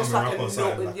if you're just like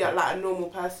a normal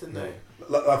person, though.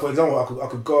 Like for example, I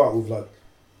could go out with like.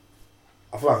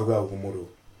 I feel like I could go out with a model,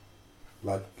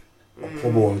 like a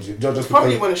proper one. Just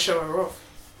probably want to show her off.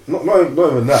 Not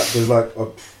even that. There's like,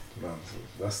 man,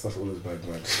 that's all those bad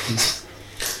man.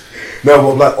 No,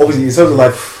 but like obviously in terms of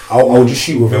like, I'll just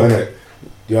shoot with her, innit?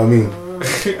 You know what I mean?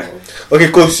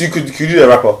 Okay, cool. So you could do the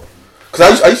rapper.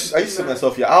 Because I used to say to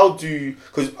myself, I'll do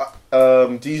because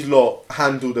these lot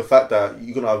handle the fact that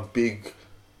you're gonna have big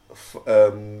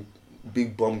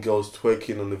bum girls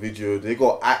twerking on the video. They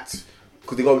got to act.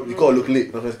 Because you gotta look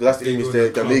lit, because that's the image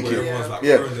they're making.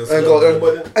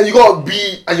 And you gotta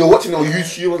be, and you're watching it on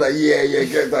YouTube, like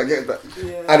get that.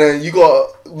 Yeah. And then you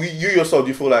yourself, do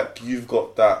you feel like you've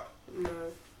got that? No.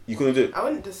 You couldn't do it? I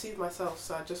wouldn't deceive myself,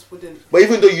 so I just wouldn't. But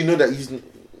even though you know that he's,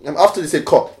 after they say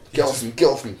cop, get off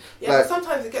me. Yeah, like,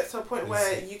 sometimes it gets to a point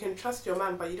where you can trust your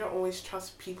man, but you don't always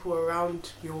trust people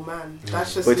around your man.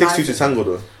 That's just. But it takes two to tango,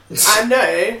 though. I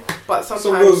know, but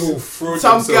sometimes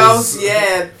some girls,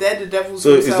 they're the devils.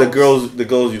 So themselves. It's the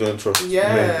girls you don't trust.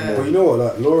 Yeah. But you know what?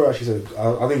 Like Laura actually said,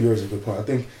 I think Laura's a good point. I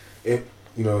think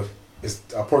it's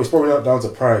probably not down to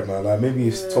pride, man. Like maybe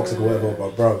it's toxic or whatever,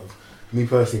 but bro, me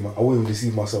personally, man, I wouldn't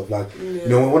deceive myself. Like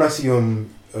when I see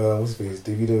what's his face,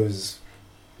 Davido's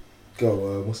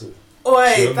girl, what's it?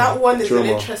 Oi, that one is an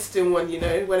interesting one,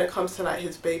 when it comes to like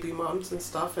his baby mums and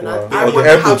stuff, and I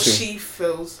wonder how she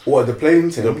feels. What, the plane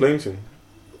thing? The plane thing.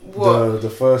 What? The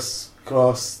first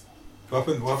class. What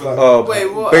happened?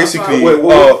 Wait, what? Basically, he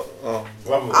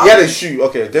had a shoot.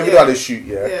 Okay, Davido had a shoot.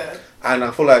 Yeah. And I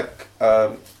feel like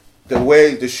the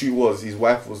way the shoot was, his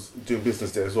wife was doing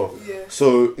business there as well. Yeah.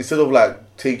 So instead of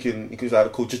like taking, because I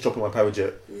could just drop in my private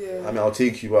jet. Yeah. I mean, I'll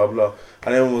take you, blah blah.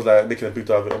 And everyone was like making a big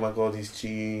deal of it. Oh my god, he's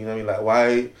cheating. You know what I mean, like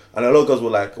why? And a lot of girls were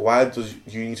like, why does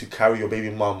you need to carry your baby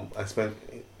mum and spend?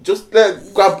 Just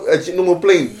grab a normal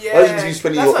plane. Yeah. Why should you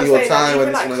spend your time? Like,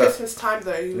 even like Christmas time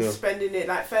though, he was spending it.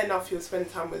 Like fair enough, he was spending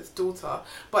time with his daughter.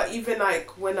 But even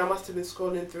like when I must have been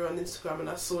scrolling through on Instagram and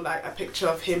I saw like a picture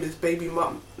of him, his baby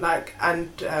mum, like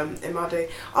and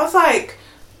Imade, I was like,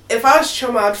 if I was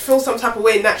Chioma, I'd feel some type of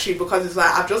way naturally because it's like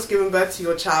I've just given birth to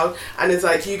your child and it's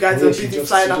like you guys are busy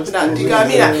flying up and down. Do you know what I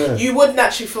mean? Like, you would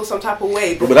naturally feel some type of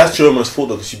way. But that's Chioma's fault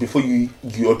though, because before you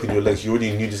open your legs, you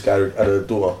already knew this guy had a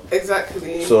daughter.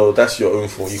 Exactly. So that's your own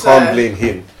fault. You can't blame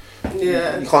him.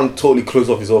 Yeah. You can't totally close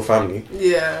off his whole family.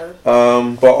 Yeah.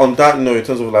 But on that note, in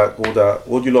terms of like all that,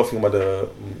 what do you lot think about the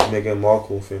Meghan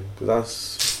Markle thing? Because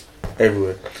that's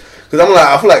everywhere. Because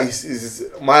I feel like it's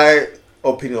my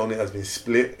opinion on it has been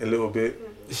split a little bit.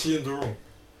 Is she in the wrong?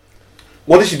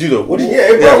 What did she do though? What do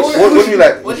you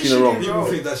like? What did she wrong? People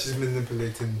think that she's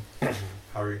manipulating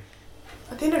Harry.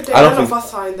 At the end of the day, none of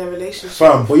us are in their relationship.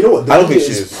 Fam, but you know what? The media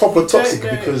is proper toxic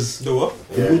because the what?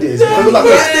 The media is no.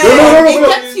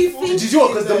 Did you know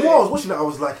what? Because the more I was watching it, I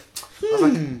was like,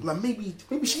 maybe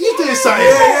she is doing something.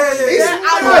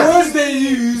 The words they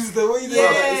use, the way they I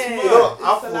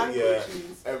thought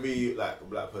every like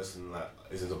black person like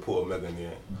is in support of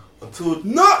Meghan, until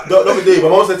the other day my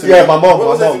mom said to me, my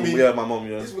mom,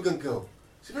 this Meghan girl,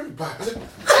 she's very bad.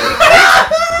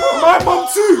 My mom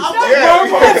too.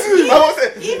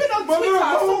 Even on Twitter,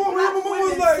 my mom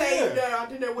was like, I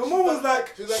don't know what. My mom was like,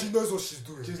 she knows what she's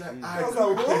doing. She's like, I was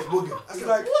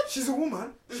like, she's a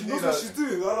woman. She knows what she's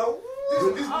doing. I was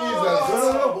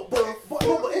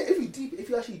like, but if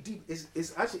you actually deep,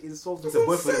 it's actually insulting to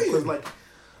both of them because like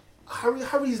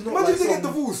Harry's not. Imagine they get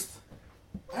divorced.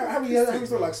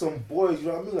 Harry's not like some boys, you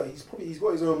know what I mean? Like he's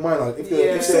got his own mind. Like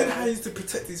if said Harry's to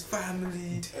protect his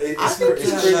family.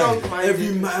 Every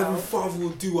man, every father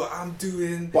will do what I'm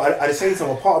doing. But at the same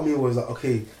time, a part of me was like,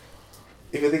 okay,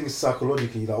 if you think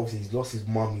psychologically, like obviously he's lost his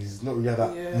mum, he's not really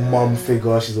that mum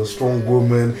figure. She's a strong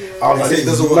woman. I was like, he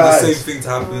doesn't want the same thing to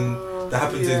happen. That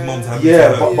happened to his mum. To happen to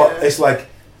her. But it's like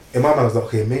in my mind, I was like,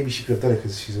 okay, maybe she could have done it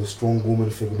because she's a strong woman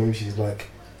figure. Maybe she's like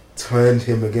turned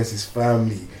him against his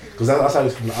family. Because that's how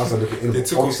from the outside looking in. They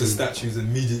took off the statues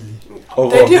immediately.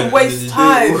 They didn't waste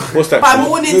time. By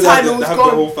morning time, it was gone. The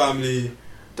whole family.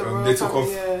 They took off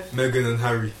Meghan and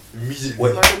Harry immediately.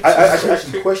 Wait, I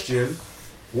actually question,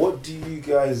 what do you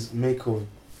guys make of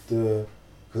the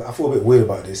because I feel a bit weird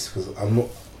about this because I'm not.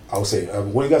 I'll say,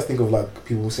 what do you guys think of like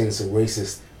people saying it's a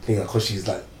racist thing because she's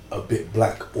like a bit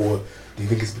black, or do you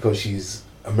think it's because she's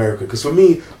American? Because for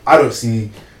me, I don't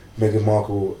see Meghan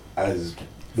Markle as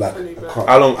black.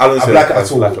 I don't see black her at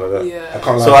all. black like that. Yeah. I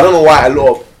can't So I don't know why a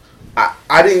lot of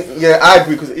I didn't. Yeah, I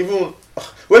agree because even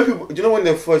when people, do you know when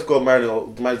they first got married, it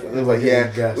was like,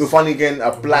 yeah, we're finally getting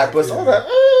a black person. I was like,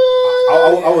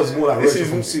 I was more like Rachel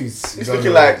from Suits. It's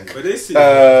looking like. But they see it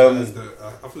as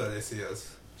I feel like they see it as.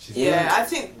 I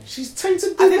think she's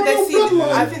tainted. I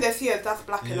think they see it that's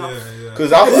black enough.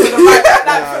 Because I for the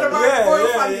right royal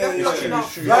family, that's black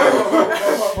enough.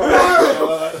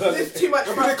 There's too much.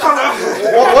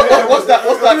 What's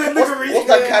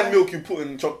that canned milk you put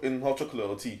in hot chocolate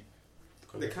or tea?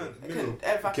 They can't.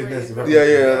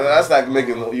 Yeah, that's like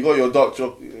Megan. You got your dark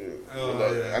chocolate,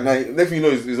 and then next thing you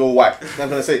know, it's all white. I'm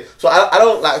gonna say. So I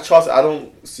don't like Charles. I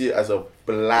don't see it as a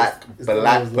black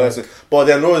person. But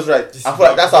then Laura's right. I feel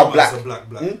like that's our black. Barack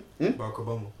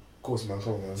Obama. Of course, man.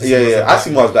 Come on, man. Yeah. I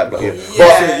see more as black. Yeah.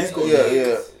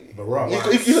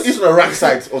 He's on the right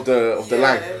side of the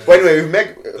line. But anyway,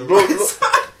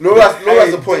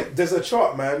 Laura's the point. There's a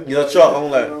chart, man. You know, chart.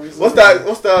 I'm like, what's that?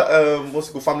 What's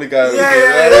it called? Family Guy.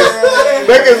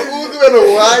 Megan's all doing the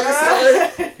white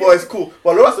side, but it's cool.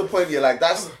 But Laura's the point. Yeah, like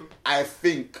that's. I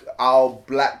think our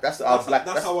black. That's how I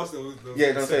watch the yeah,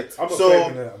 you know what I'm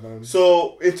saying.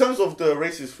 So in terms of the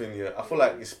racist thing, yeah, I feel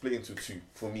like it's split into two.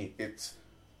 For me, it's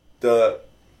I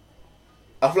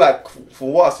feel like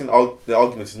for what I've seen, the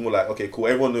argument is more like, okay, cool.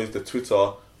 Everyone knows the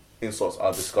Twitter insults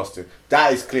are disgusting.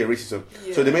 That is clear racism.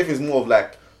 Yeah. So the main thing is more of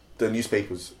like the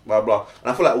newspapers, blah blah.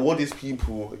 And I feel like what these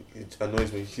people, it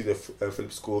annoys me. You see the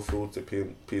Philip Schofield, the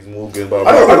Piers Morgan, blah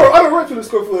blah. I don't write Philip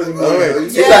Schofield anymore.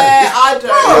 I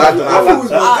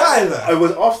don't. It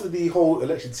was after the whole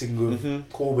election thing with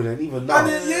Corbyn, and even now,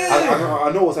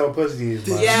 I know what type of person he is.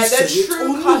 Man. Yeah, their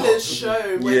true colours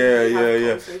show.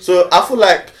 Yeah. So I feel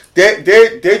like they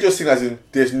just think as in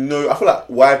there's no. I feel like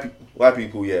white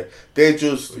people, yeah, they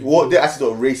just what they actually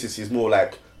thought racist is more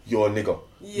like you're a nigger.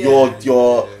 Yeah.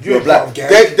 You're black.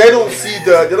 They don't see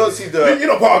the. You're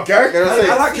not part of gang.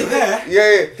 I like your hair.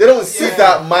 Yeah. They don't see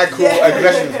that micro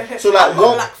aggression. So like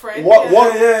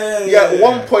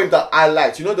one point that I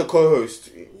liked. You know the co-host,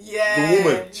 the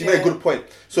woman. She made a good point.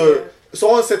 So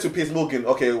someone said to Piers Morgan,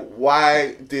 okay,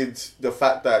 why did the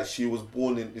fact that she was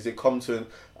born in Compton?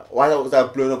 Why was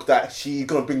that blown up that she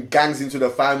gonna bring gangs into the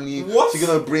family? What? She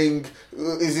gonna bring?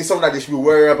 Is this something that they should be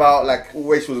worried about? Like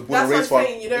where she was born and raised from?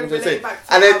 You don't relate back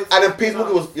to and then Piers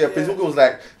Morgan was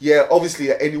like, yeah,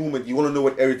 obviously any woman you want to know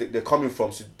what area they're coming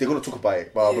from, so they're gonna talk about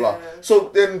it, blah blah. So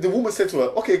then the woman said to her,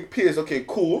 okay, Piers, okay,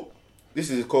 cool, this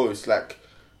is a chorus. Like,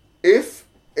 if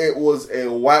it was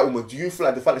a white woman, do you feel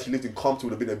like the fact that she lived in Compton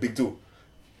would have been a big deal?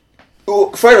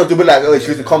 Fair enough to be like, oh, she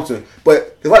lives in Compton,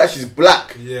 but the fact that she's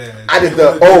black, added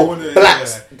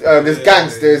blacks, there's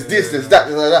gangs, there's this, there's that,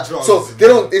 there's that. Drugs, so they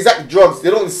don't exact drugs. They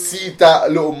don't see that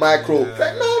little micro.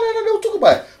 Like no, they'll talk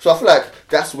about it. So I feel like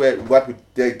that's where white people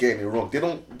they're getting it wrong.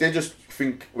 They just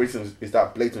think racism is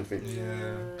that blatant thing.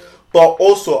 Yeah. But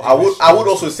also, I would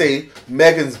also say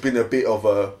Megan's been a bit of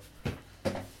a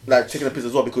like taking a piss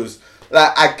as well because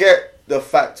like I get the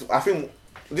fact. I think.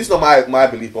 This is not my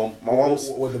belief, but my mom's...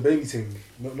 What the baby thing?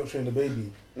 Not showing the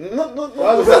baby? No.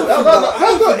 That's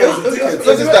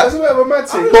a bit of a mad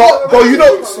thing. But you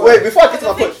know... Wait, before I get to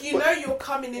my point... You know you're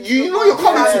coming into... You know you're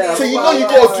coming to... So you know you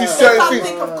got to do certain things.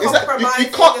 It's like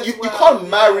you can't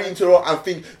marry into it and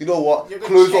think, you know what,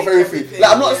 close off everything.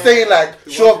 Like, I'm not saying like,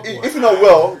 sure, if you're not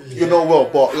well, you're not well,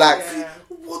 but like...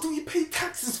 What do we pay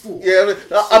taxes for? Yeah,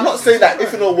 I'm not saying that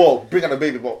if you're not well, bring out a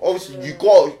baby, but obviously you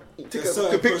got... Take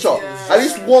a picture, at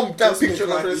least one damn picture. I'm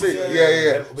trying to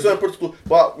say, yeah. So protocol.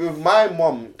 But with my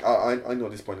mom, I know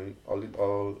at this point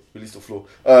I'll release the floor.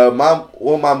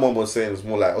 What my mom was saying was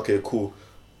more like, okay, cool.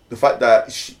 The fact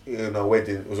that she, in her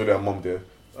wedding was only her mom there.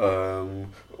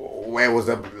 Where was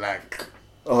that like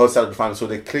her side of the family? So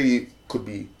there clearly could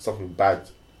be something bad.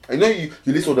 I know you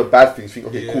list all the bad things. Think,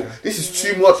 okay, cool. This is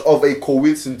too much of a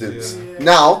coincidence.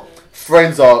 Now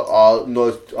friends are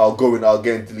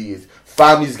getting deleted.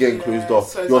 Family's getting closed off.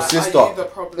 So your sister.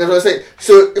 That's what I'm saying.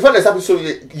 So if that's happening, so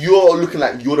you're looking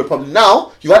like you're the problem.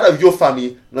 Now you had to have your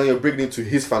family. Now you're bringing it to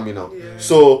his family now. Yeah.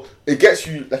 So it gets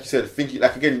you, like you said, thinking.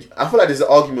 Like again, I feel like there's an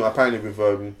argument apparently with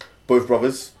both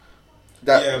brothers.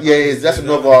 That's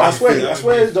another. I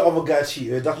swear the other guy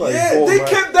cheated. That's why they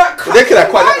kept that. They kept that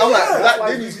quiet. I'm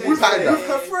like, they need to pattern that. With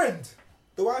her friend.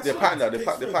 The panda.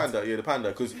 The panda.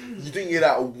 Because you didn't hear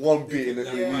that one bit in the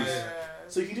news.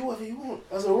 So you can do whatever you want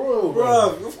as a royal, bro.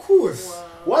 Of course. Wow.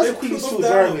 Why is the Queen still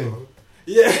driving?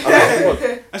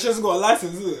 Yeah. And she hasn't got a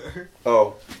license, is it?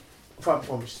 Oh.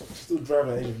 She's still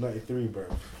driving at the age of 93, bro.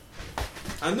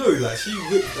 I know, like, she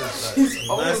whipped that, like, He's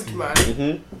old, nicely. man.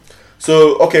 Mm-hmm.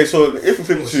 So, okay, so if we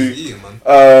think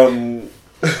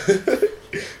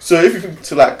so if you think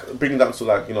to, like, bring it down to,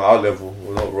 like, you know, our level,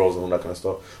 we're not roles and all that kind of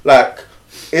stuff. Like,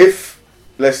 if,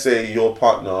 let's say, your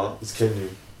partner... It's Kenyan.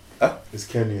 Huh? It's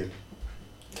Kenyan.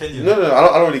 No,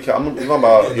 I don't really care. It's not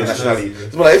about your nationality.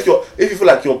 It's about like if you feel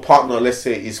like your partner, let's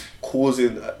say, is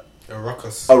causing a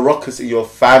ruckus in your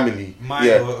family.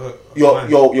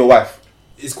 Your wife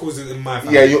is causing in my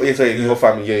family. Yeah, your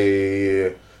family. Yeah.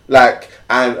 Like,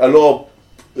 and a lot of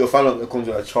your family comes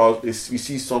with a child. You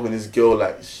see something, this girl,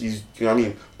 like she's, you know what I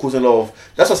mean, causing a lot of.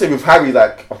 That's what I say with Harry.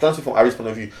 Like, I'm trying to say from Harry's point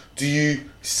of view. Do you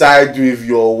side with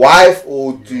your wife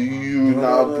or do you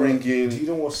bring in? Do you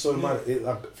know what's so mad?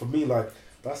 Like for me, like.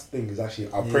 That's the thing is actually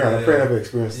I pray I never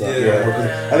experienced that.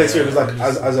 Yeah. And experience like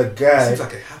as a guy, seems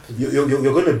like it happens. You're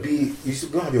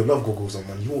gonna have your love goggles on,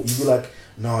 man. You be like,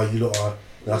 nah, you lot are.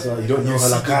 That's you don't know her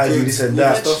like I do this and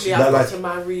that. Eventually, I've got to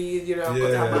marry. You know, I've got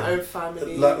to have my own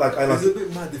family. It's a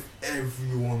bit mad if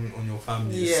everyone on your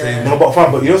family is saying. No,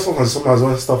 but you know sometimes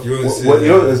when stuff. You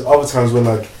know, there's other times when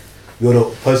like. You're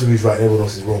the person who's right, everyone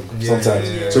else is wrong. Sometimes,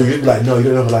 so you just be like, no, you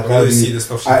don't know. Like, I see the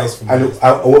stuff she does for me.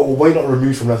 When you're not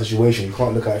removed from that situation, you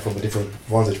can't look at it from a different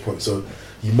vantage point. So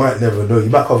you might never know.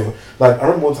 You might cover. Like I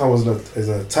remember one time I was in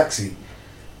a taxi,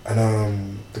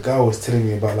 and the guy was telling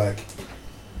me about like,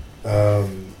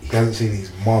 he hasn't seen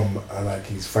his mum and like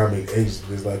his family in ages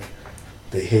because like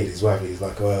they hate his wife. He's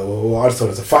like, well, I just told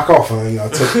her to fuck off, and I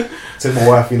took my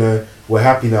wife. You know, we're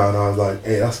happy now, and I was like,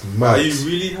 hey, that's mad. Are you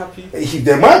really happy?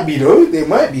 They might be though. They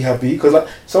might be happy because like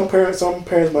some parents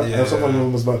might, some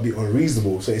members might be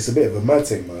unreasonable. So it's a bit of a mad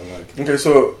thing, man. Like, okay,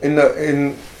 so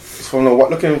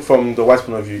looking from the wife's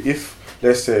point of view, if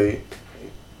let's say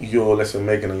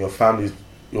Megan and your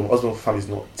husband's family is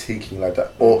not taking like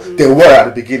that, or they were at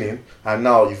the beginning, and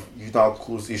now you've now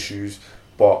caused issues,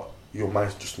 but your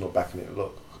mind's just not backing it.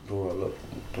 Look,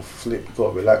 the flip. You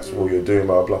gotta relax what you're doing,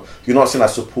 blah blah. You're not seeing that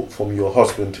support from your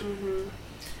husband.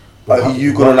 But are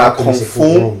you gonna now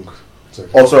conform?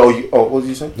 What did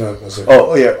you say? No, that's it.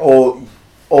 Oh yeah,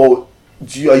 or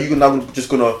are you now just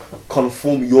gonna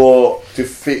conform to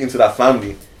fit into that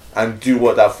family and do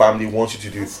what that family wants you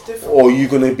to do, or are you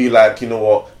gonna be like, you know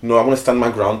what? No, I'm gonna stand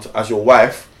my ground as your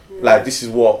wife. Like this is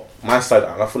what my side,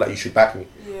 and I feel like you should back me.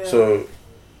 Yeah. So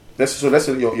let's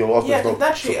say your husband. Yeah, because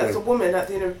naturally, as a woman, at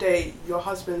the end of the day, your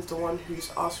husband's the one who's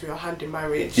asked for your hand in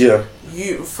marriage. Yeah.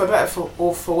 You, for better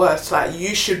or for worse, like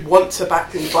you should want to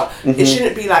back me, but it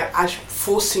shouldn't be like I'm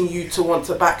forcing you to want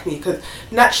to back me, because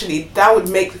naturally that would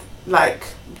make like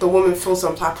the woman feel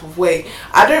some type of way.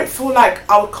 I don't feel like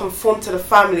I would conform to the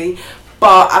family,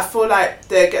 but I feel like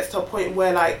there gets to a point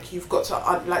where like you've got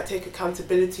to take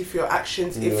accountability for your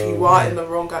actions if you are in the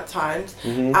wrong at times,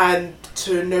 and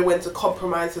to know when to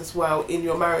compromise as well in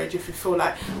your marriage if you feel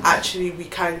like actually we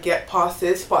can get past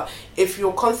this. But if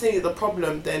you're constantly the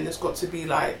problem, then there's got to be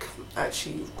like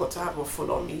actually you've got to have a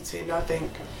full-on meeting, I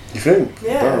think. You think?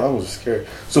 Yeah. That was scary.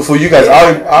 So for you guys,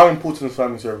 how important is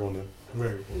family to everyone then?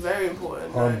 Very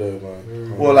important.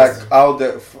 Man. Well, like how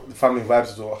the family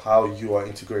vibes or how you are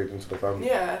integrated into the family.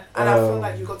 Yeah, and I feel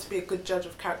like you've got to be a good judge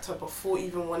of character before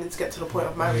even wanting to get to the point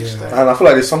of marriage. Though. And I feel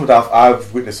like there's something that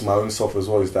I've witnessed in my own self as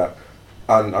well, is that,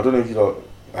 and I don't know if you know,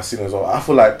 I've seen it as well. I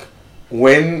feel like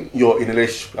when you're in a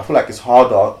relationship, I feel like it's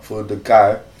harder for the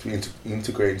guy to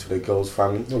integrate into the girl's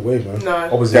family. No way, man.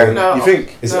 No. Opposite. No. You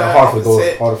think? Is it harder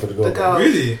for the girl?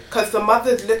 Really? Because the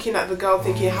mother's looking at the girl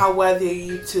thinking, how worthy are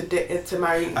you to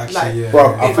marry? Actually, like,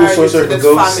 bro, I feel so sorry for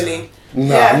girls. Family.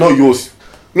 Nah, not yours.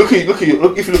 Look, if you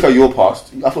look at your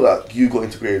past, I feel like you got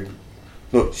integrated.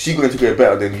 No, she got integrated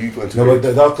better than you got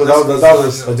integrated. No, but that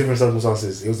was a different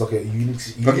circumstances. It was like a unique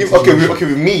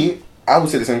with me, I would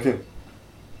say the same thing.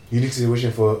 Unique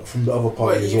situation from the other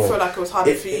party as well. You feel like it was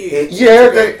harder for you?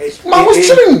 Man was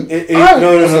chilling.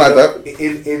 No, like that.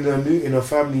 In a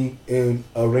family, in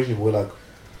a relationship where like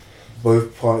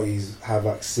both parties have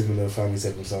like similar family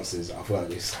circumstances, I feel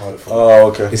like it's harder for. Oh,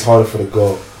 okay. It's harder for the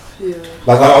girl. Yeah.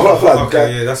 Like I feel like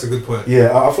yeah, that's a good point.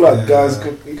 Yeah, I feel like guys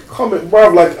can comment,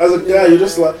 bro. Like as a guy, you're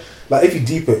just like if you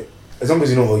deep it, as long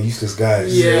as you're not a useless guy.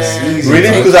 Yeah. Really,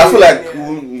 because I feel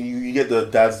like. You get the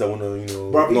dads that want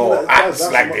to, act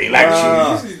like they like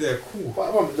you. Usually they're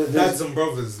cool. Dads and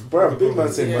brothers. Bro, big man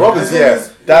saying brothers, yeah.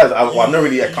 Dads, I'm not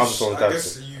really accounted for dads. I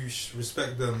guess you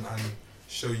respect them and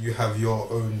show you have your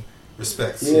own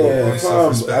respect. Yeah,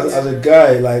 as a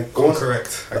guy, like...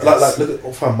 correct. Like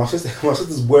look at my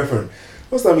sister's boyfriend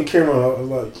first time he came around, I was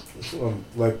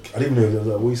like, I didn't know. I was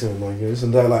like, what are you saying, man? This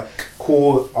and that, like,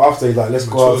 cool. After he's like, let's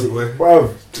go out. Bro,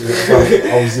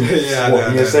 I was in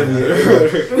year 7, year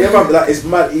 8. Yeah, man, but like, it's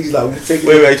mad easy. Like, we take.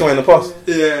 Wait, are you talking in the past?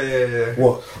 Yeah.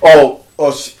 What?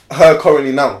 Her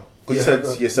currently now. Because you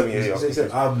said year 7, year 8. He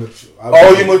said, I'm mature.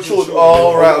 You matured.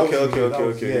 Oh, right.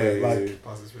 Okay. Yeah, like,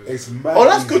 it's mad. Oh,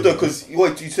 that's easy. good though, because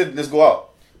you said let's go out.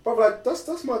 But like,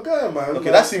 that's my guy, man. Okay, like,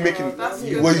 that's him making.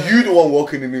 Was you the one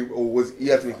walking in him, or was he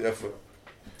had to make the effort?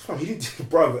 He did,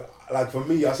 bro. Like for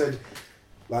me, I said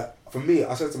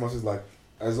to myself, like,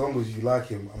 as long as you like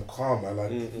him, I'm calm, man.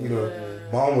 Like, you know,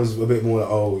 mom was a bit more like,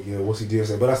 oh, you know, what's he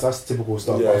doing? But that's typical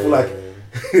stuff. Yeah, but I feel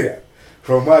like,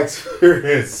 from my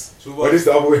experience, but it's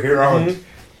the other way around.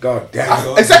 God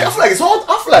damn. Exactly. I feel like it's hard.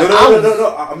 I feel like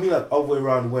no. I mean like other way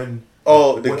around when.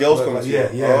 Oh, the girls come to you.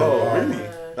 Yeah. Oh, really?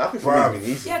 That been for me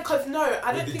easy. Yeah, because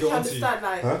I don't think you understand.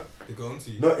 Like, they go on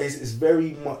to you. No, it's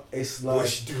very much. It's like.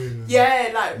 What's she doing?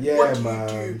 Yeah, like what do man.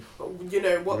 you do? You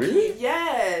know what? Really? Can you,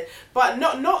 yeah, but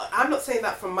not. I'm not saying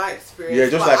that from my experience. Yeah,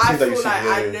 just but like I feel things that you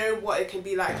see, I know what it can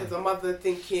be like as a mother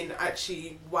thinking.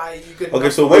 Actually, why are you good? Okay,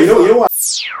 so you know what?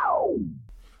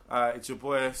 It's your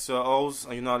boy Sir Ols,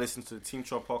 and you're now listening to the Team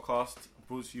Chop podcast,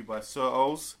 brought to you by Sir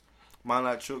Ols, Man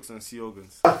Like Chooks, and C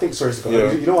Organs. I think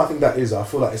you know what I think that is? I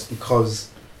feel like it's because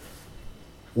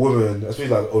women,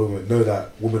 especially like older women, know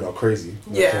that women are crazy.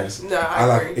 Yeah, no,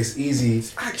 I agree. Like it's easy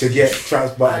to get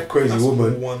trapped by a crazy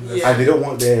woman, and they don't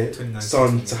want their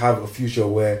son to have a future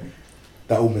where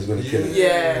that woman's going to kill him.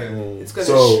 Yeah, it's going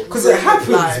to. Because it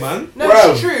happens, man. No,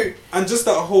 it's true. And just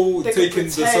that whole taking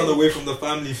the son away from the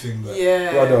family thing. Like,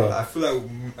 brother. I feel like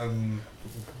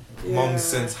mums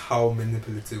sense how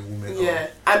manipulative women are. Yeah,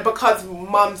 and because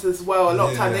mums as well, a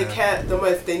lot of time they care the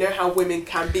most. They know how women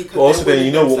can be. But also, then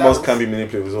you know what mums can be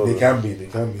manipulative as well. They can be.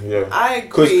 Yeah, I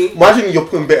agree. Because imagine you're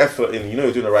putting a bit of effort in. You know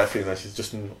you're doing the right thing, and she's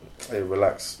just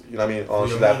relax. You know what I mean? Or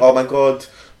she's like, oh my god,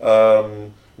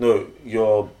 no,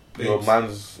 your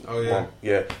man's mom.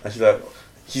 Yeah, and she's like,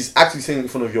 he's actually saying in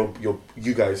front of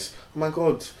you guys, oh my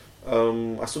god,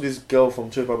 I saw this girl from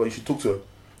church, but you should talk to her.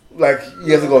 Like,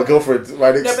 he hasn't got a girlfriend,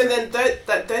 right? No, but then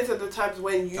those are the times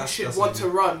when you should want to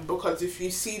run, because if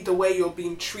you see the way you're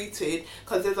being treated,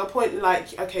 because there's a point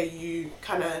like, okay, you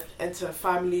kind of enter a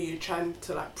family, you're trying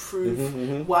to like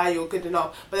prove why you're good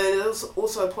enough, but then there's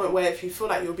also a point where if you feel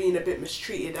like you're being a bit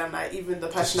mistreated and like even the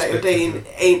person that you're dating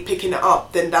ain't picking it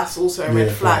up, then that's also a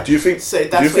red flag. Do you think? So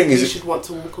that's when you should want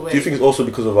to walk away. Do you think it's also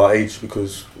because of our age?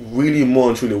 Because really, more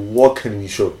and truly, what can we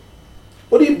show?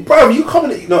 What do you, bro? You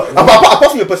coming? No, apart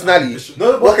from your personality,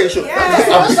 what can you show?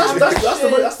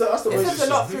 That's the It says a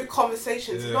lot through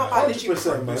conversations. It's not about literally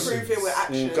proving with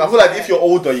action. I feel like if you're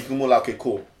older, you can more like, okay,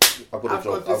 cool. I've got a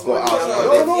job. I've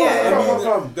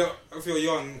got No, if you're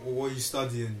young, what are you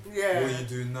studying? Yeah. What are you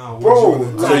doing now?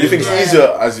 Bro, so you think it's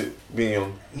easier as it being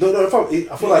young? No, I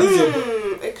feel like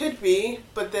it could be,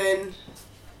 but then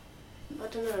I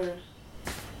don't know.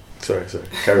 Sorry,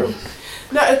 carry on.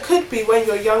 No, it could be when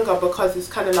you're younger, because it's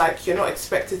kind of like you're not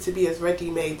expected to be as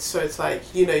ready-made, so it's like,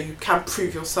 you know, you can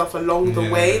prove yourself along the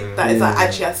way. That is like,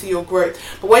 actually, I see your growth.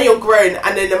 But when you're grown,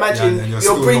 and then imagine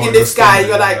you're bringing this guy,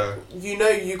 you're like, you know,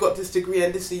 you got this degree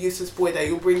and this is a useless boy that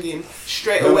you're bringing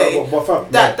straight away.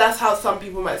 That's how some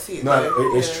people might see it. No,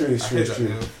 it's true.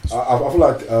 I feel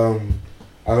like I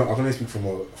can only speak from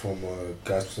a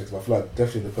guy's perspective. I feel like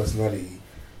definitely the personality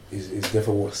is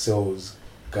definitely what sells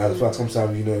guys. I feel like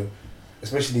sometimes, you know,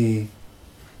 especially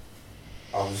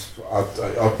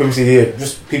I'll previously hear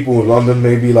just people in London,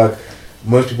 maybe like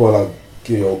most people are like,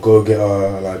 you know, go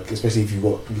getter, like especially if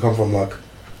you come from like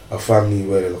a family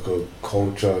where there's like a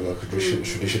culture, like a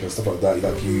tradition and stuff like that,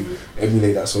 like you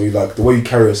emulate that, so you like the way you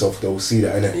carry yourself, they'll see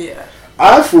that, innit? Yeah.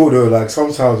 I feel though, like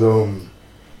sometimes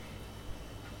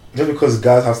just because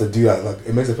guys have to do that, like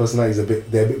it makes the personalities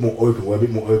they're a bit more open. We're a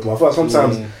bit more open. I feel like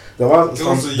sometimes the one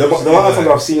times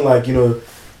I've seen, like, you know,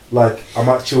 like I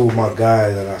might chill with my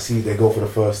guys and I see they go for the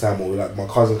first time, or like my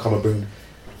cousin come and bring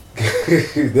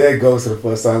their girls for the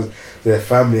first time, their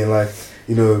family, and like,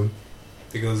 you know,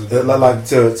 like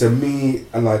to me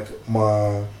and like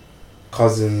my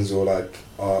cousins, or like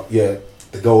the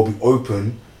girl will be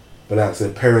open, but like to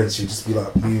the parents, you just be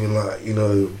like moving like, you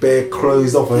know, bare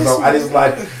closed off and stuff. And it's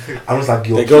like, I'm just like,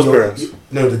 the girl's parents.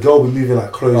 No, the girl will be moving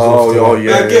like closed off.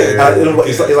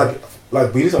 It's like,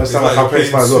 but you need to understand like how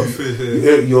parents might as well.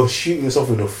 You're shooting yourself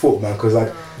in the foot, man, because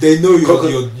like they know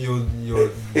you're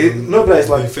no, but it's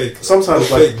like fake. Sometimes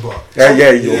fake, like but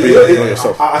you'll be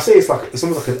yourself. I say it's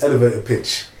almost like an elevator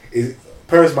pitch.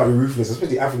 Parents might be ruthless,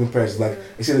 especially African parents. Like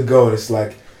you see the girl, and it's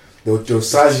like They'll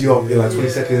size you up in like 20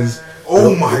 seconds.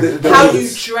 Oh my god. How you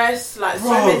dress, like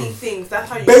so many things. That's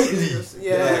how you Bailey.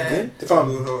 Yeah.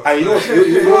 And you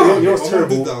know what's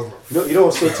terrible? You know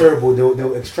what's so terrible?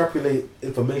 They'll extrapolate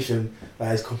information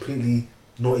that is completely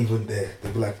not even there.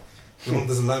 They'll be like, your mom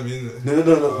doesn't like me, innit?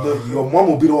 No. Your mom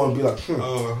will be the one and be like,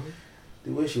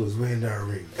 the way she was wearing that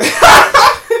ring.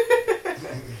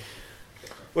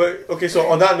 Well, okay. So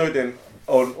on that note, then,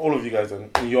 on all of you guys, then,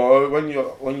 when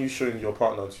you're showing your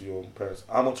partner to your parents,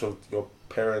 how much of your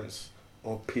parents'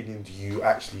 opinion do you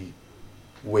actually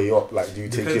weigh up? Like, do you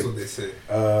take it? Depends what they say.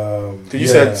 You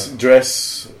said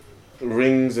dress,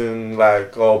 rings, and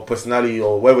like personality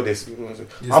or whatever this.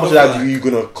 How much of that are you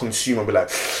gonna consume and be like,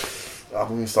 I'm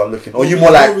gonna start looking? Or you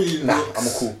more like, really nah, looks.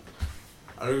 I'm cool.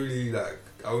 I don't really like.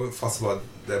 I won't fuss about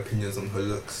their opinions on her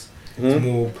looks. It's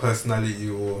more personality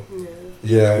or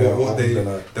what they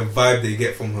the vibe they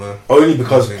get from her. Only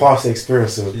because past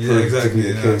experience of to be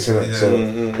the case, innit? So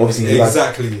obviously,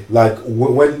 like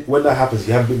when that happens,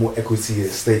 you have a bit more equity at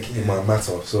stake in my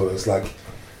matter. So it's like,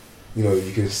 you know,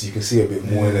 you can see a bit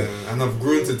more in it. And I've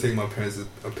grown to take my parents'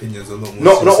 opinions a lot more.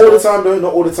 Not all the time though.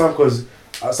 Not all the time, because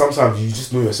sometimes you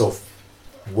just know yourself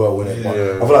well, innit? But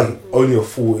I feel like it's only a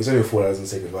fool that doesn't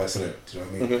take advice, innit? Do you know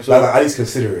what I mean? Okay, so like at least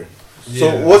consider it.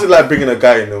 So what's it like bringing a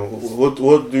guy in? What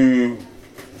do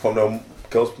from the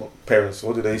girls' parents?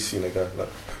 What do they see in a guy like?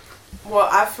 Well,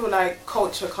 I feel like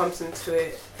culture comes into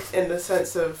it in the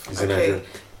sense of Nigerian?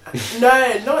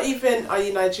 No, not even are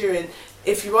you Nigerian.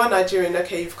 If you are Nigerian,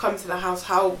 okay, you've come to the house.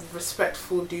 How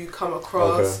respectful do you come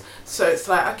across? Okay. So it's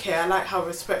like, okay, I like how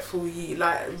respectful you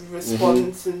like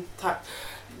response and type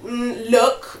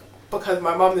look. Because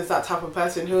my mum is that type of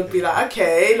person who would be like,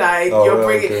 okay, like you're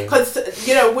bringing, because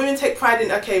you know women take pride in,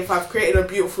 okay, if I've created a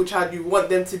beautiful child, you want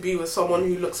them to be with someone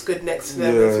who looks good next to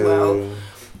them as well,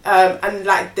 and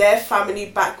like their family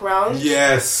background.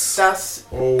 Yes, that's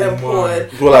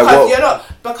important. Well, because you're not,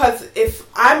 because if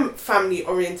I'm family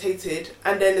orientated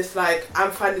and then it's like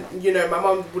I'm finding, you know, my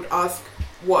mum would ask,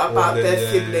 what about their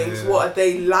siblings? What are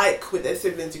they like with their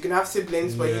siblings? You can have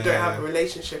siblings, but you don't have a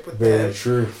relationship with them. Very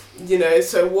true. You know,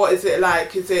 so what is it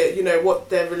like? Is it, you know, what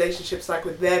their relationship's like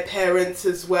with their parents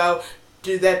as well?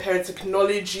 Do their parents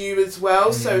acknowledge you as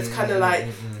well? So it's kind of like,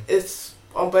 it's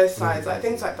on both sides. Like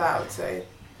things like that, I would say.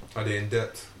 Are they in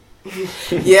debt?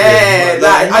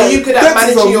 Like, are you good at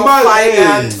managing your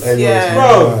finance?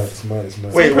 It's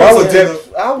mad. Wait, why would debt?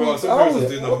 Because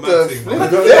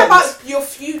it's about your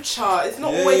future. It's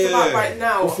not always about right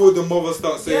now. Before the mother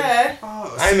starts saying,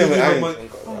 I never.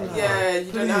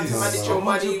 You don't have to manage your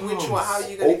money. How are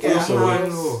you going to get a house?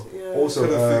 Also,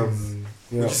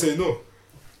 would you say no?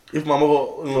 If my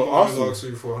mother asks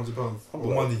you for £100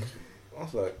 or money. I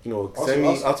was like, you know,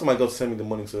 after my girl send me the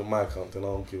money to my account, then I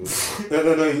don't give it.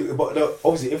 No, but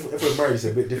obviously, if we're married, it's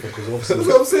a bit different because obviously. That's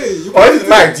what I'm saying. If it's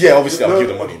married, obviously I'll give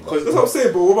the money. That's what I'm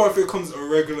saying. But what about if it comes a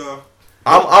regular?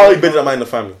 I'll be better than mine in the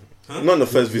family. Huh? Not in the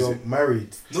first visit. You're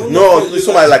married. No, it's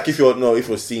somebody like if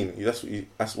you're seen.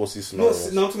 That's what's his scenario.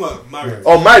 No, I'm talking about married.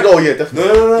 Oh, married. Oh yeah,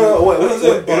 definitely. No.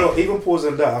 Wait, even pause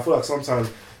on that. I feel like sometimes,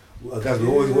 guys, we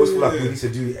always feel like we need to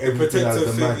do everything as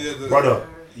the man, brother.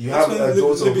 You have a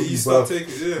daughter who you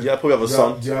probably have a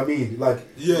son. Do you know what I mean?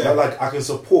 Like I can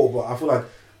support, but I feel like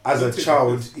as a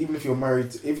child, even if you're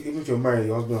married, even if you're married,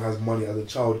 your husband has money. As a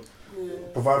child,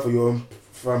 provide for your own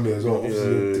family as well.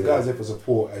 Obviously, the guy's there for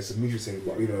support. It's a mutual thing,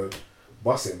 but you know,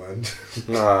 bust it, man.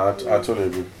 Nah, I totally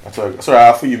agree. Sorry,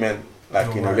 I thought you meant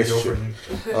like in a relationship.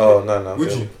 Oh no.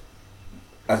 Would you?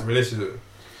 As a relationship,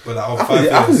 but like, I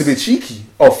think it's a bit cheeky.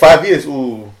 5 years.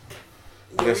 Ooh.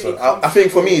 Yes, really I think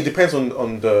for me it depends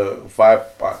on the vibe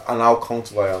and how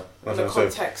comfortable I am. And the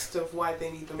context of why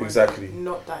they need the money. Exactly.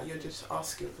 Not that you're just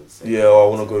asking for the sake. Yeah, or I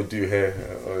want to go do hair.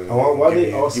 Why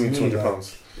they ask give me me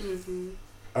 £200?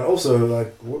 And also,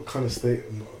 like, what kind of state?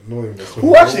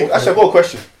 Who actually? I've got a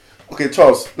question. Okay,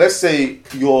 Charles. Let's say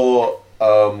your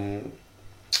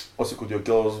what's it called? Your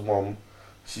girl's mom.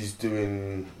 She's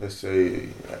doing. Let's say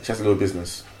she has a little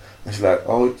business, and she's like,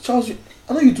 "Oh, Charles,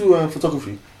 I know you do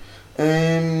photography.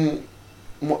 Can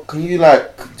you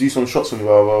like do some shots with me,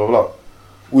 blah, blah, blah, blah.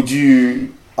 Would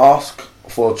you ask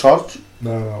for a charge?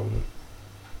 No, I wouldn't.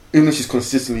 Even if she's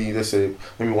consistently, let's say,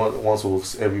 maybe once or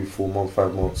every 4 months,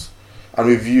 5 months, and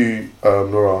with you,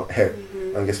 Nora, hair,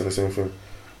 I'm guessing the same thing.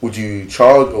 Would you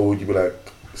charge or would you be like,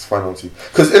 it's fine, auntie?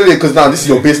 Because now this is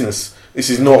your business. This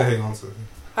is not.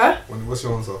 Huh? What's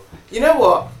your answer? You know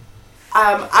what?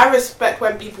 I respect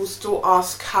when people still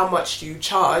ask how much do you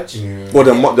charge. Well,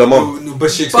 the mom. No,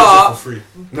 but she expects it for free.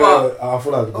 No, I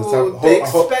feel like the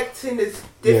expecting is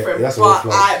different.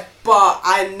 But but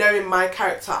I know in my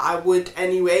character I would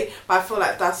anyway. But I feel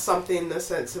like that's something in the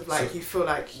sense of like, so you feel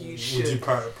like you should. Would you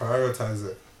prioritize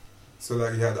it? So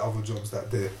like you had other jobs that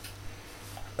day?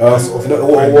 For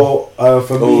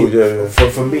me,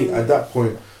 for me at that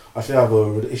point, I should have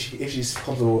if she's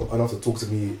comfortable enough to talk to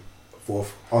me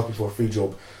ask me for a free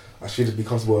job, I should be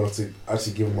comfortable enough to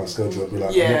actually give her my schedule and be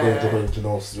like, I'm not going to do anything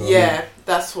else. You know what I mean?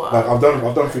 That's what. Like I've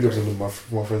done free jobs with my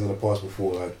friends in the past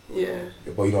before, like. Yeah.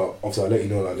 But you know, obviously I let you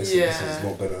know like this is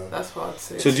not gonna. That's what I'd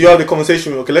say. So do you have the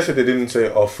conversation? Okay, let's say they didn't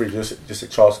say free. Just say,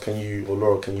 Charles, can you or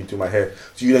Laura, can you do my hair?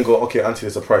 Do you then go, okay, Auntie,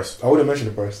 there's a price? I wouldn't mention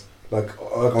the price. Like,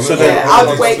 so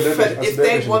I'd wait for if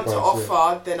they want to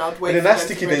offer, then I'd wait. And then that's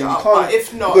sticky. Then you can't. But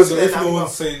if not, because if no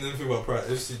one's saying anything about price,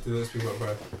 if she didn't speak about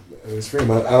price, it's free,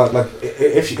 man. Like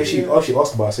if she asks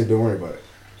about it, I say don't worry about it.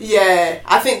 Yeah,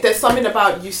 I think there's something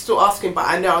about you still asking, but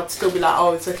I know I'd still be like,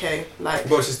 oh, it's okay. Like,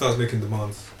 but she starts making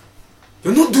demands.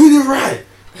 You're not doing it right.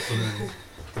 So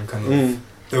then kind of.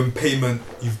 Then payment,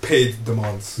 you've paid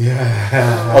demands.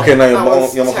 Yeah. Okay, now you're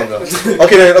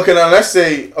okay, now let's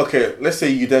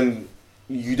say you then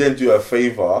do a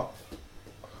favor.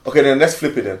 Okay, then let's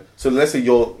flip it then. So let's say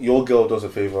your girl does a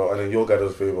favor and then your guy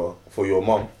does a favor for your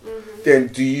mom. Mm-hmm. Then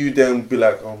do you then be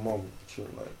like, oh mom,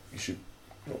 you should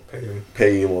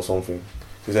pay him or something?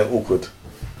 Is that awkward?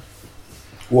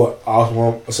 What?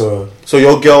 Mom. So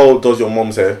your girl does your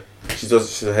mom's hair. She's a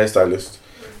hairstylist,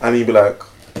 and you be like.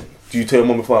 Do you tell your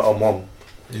mom before? Oh, mom.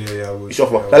 Yeah, I would. You should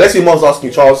offer. Like, let's say mom's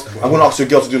asking Charles, I'm going to ask your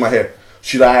girl to do my hair.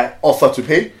 Should I offer to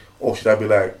pay? Or should I be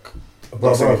like...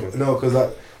 No, because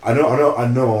like, I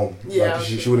know. Yeah. Like,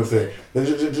 she wouldn't say...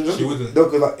 She wouldn't. No,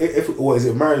 because like, is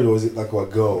it married or is it like a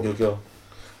girl? Your girl.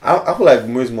 I feel like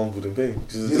most moms wouldn't pay. No,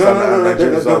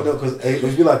 because it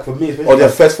would be like, for me... Or their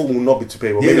first fall will not be to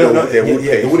pay. But they would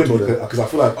pay. It wouldn't be, because I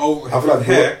feel like...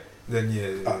 hair... Then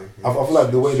I feel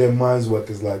like the way their minds work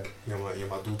is like you're my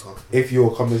daughter. If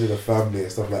you're coming to the family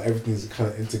and stuff, like everything's kind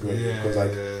of integrated because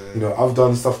you know, I've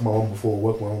done stuff for my mom before,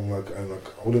 work with my mom, and I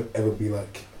wouldn't ever be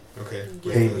like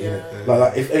paying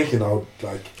like if anything I would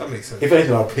like that makes sense. If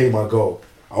anything I'd pay my girl.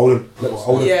 I wouldn't do you know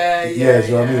what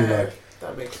I mean? Like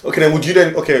that makes sense. Okay, then would you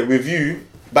then with you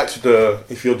back to the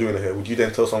if you're doing it here, would you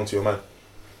then tell something to your man?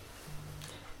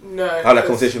 No. How that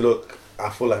conversation look? I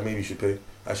feel like maybe you should pay.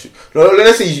 I should. No,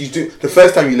 let's say you do the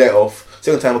first time you let off,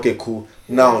 second time okay cool.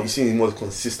 Now you see more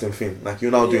consistent thing. Like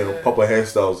you're now doing proper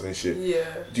hairstyles and shit. Yeah.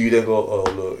 Do you then go, oh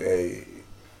look, hey,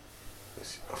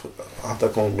 I have to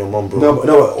call your mum, bro? No, but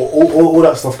all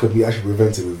that stuff could be actually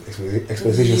prevented with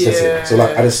expectation setting. So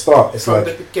like at the start, it's from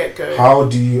like the get-go. How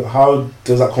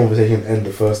does that conversation end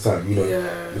the first time? You know,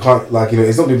 you can't like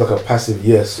it's not really like a passive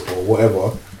yes or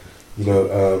whatever. You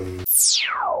know,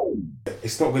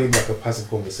 it's not really like a passive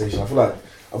conversation. I feel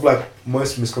like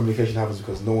most miscommunication happens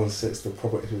because no one sets the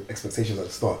proper expectations at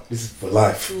the start. This is for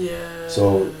life. Yeah.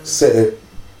 So set it.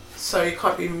 So you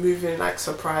can't be moving like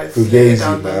surprise.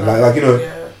 Fugazi, man. Like you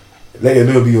know, let your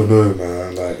no be your no,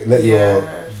 man. Like let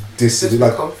your just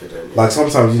like confident. Like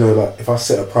sometimes you know, like if I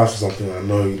set a price for something, I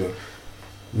know you know,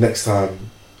 next time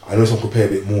I know someone could pay a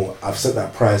bit more. I've set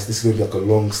that price. This is gonna be like a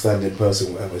long-standing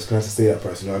person, whatever. It's gonna have to stay that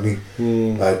price. You know what I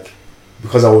mean? Like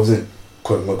because I wasn't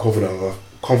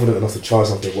confident enough to charge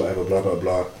something, whatever, blah blah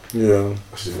blah. Yeah,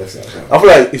 I should have left it like that. I feel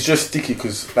like it's just sticky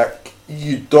because like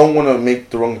you don't want to make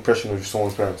the wrong impression of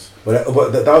someone's parents. But that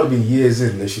would have been years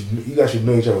in. You guys should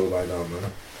know each other by now,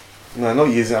 man. No, not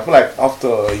years in. I feel like after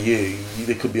a year,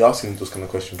 they could be asking those kind of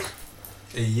questions.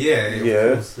 Yeah.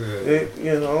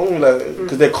 You know, like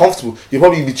because they're comfortable. You'll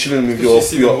probably be chilling with your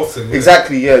often,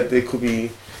 exactly. Yeah, they could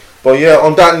be. But yeah,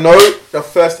 on that note, the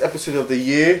first episode of the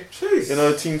year. Jeez. You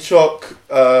know, Team Chalk,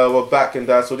 we're back in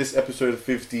that. So this episode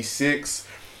 56.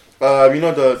 You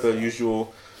know the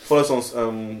usual. Follow us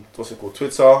on what's it called,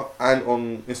 Twitter and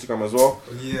on Instagram as well.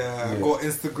 Yeah. Got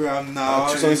Instagram now.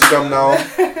 Chooks on Instagram now.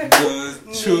 The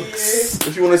Chooks.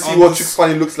 If you want to see what Chooks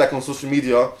Funny looks like on social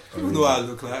media, you know what I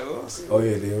look like. Oh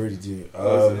yeah, they already do.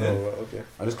 Okay.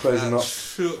 I'm just closing up.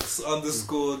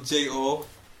 Chooks_JO.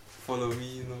 Follow me,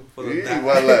 you know. Follow that.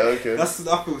 Well, okay. That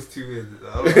feels too weird.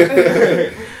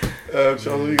 Charles,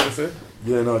 what are you gonna say?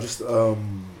 Yeah, no, just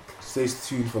stay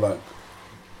tuned for like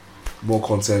more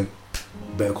content,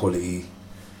 better quality.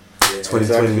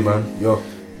 2020, man. Yo.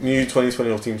 New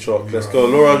 2020 of Team Chalk. Let's go.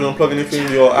 Laura, do you want to plug anything?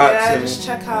 Your ads? Yeah, just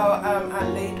check out at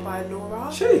Laid by Laura.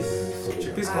 Jeez. Let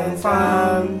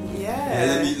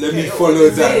me get follow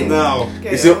that now.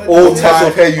 Is it all types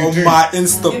of hair you do? On my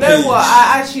Insta You know what?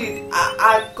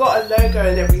 I got a logo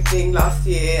and everything last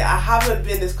year. I haven't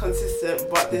been as consistent,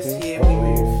 but this year we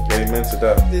moved. Yeah, you meant to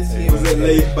that. This year was it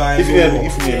Laid by If you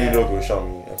need a new logo, shout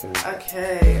me.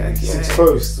 Okay. It's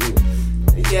exposed.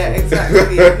 Yeah,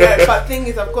 exactly. No, but thing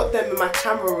is, I've got them in my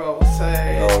camera roll, so.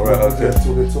 Oh, right, okay.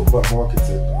 We'll talk about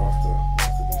marketing after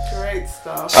this. Great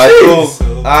stuff.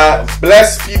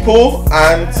 Bless people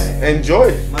and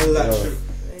enjoy. Man, like,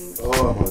 Oh,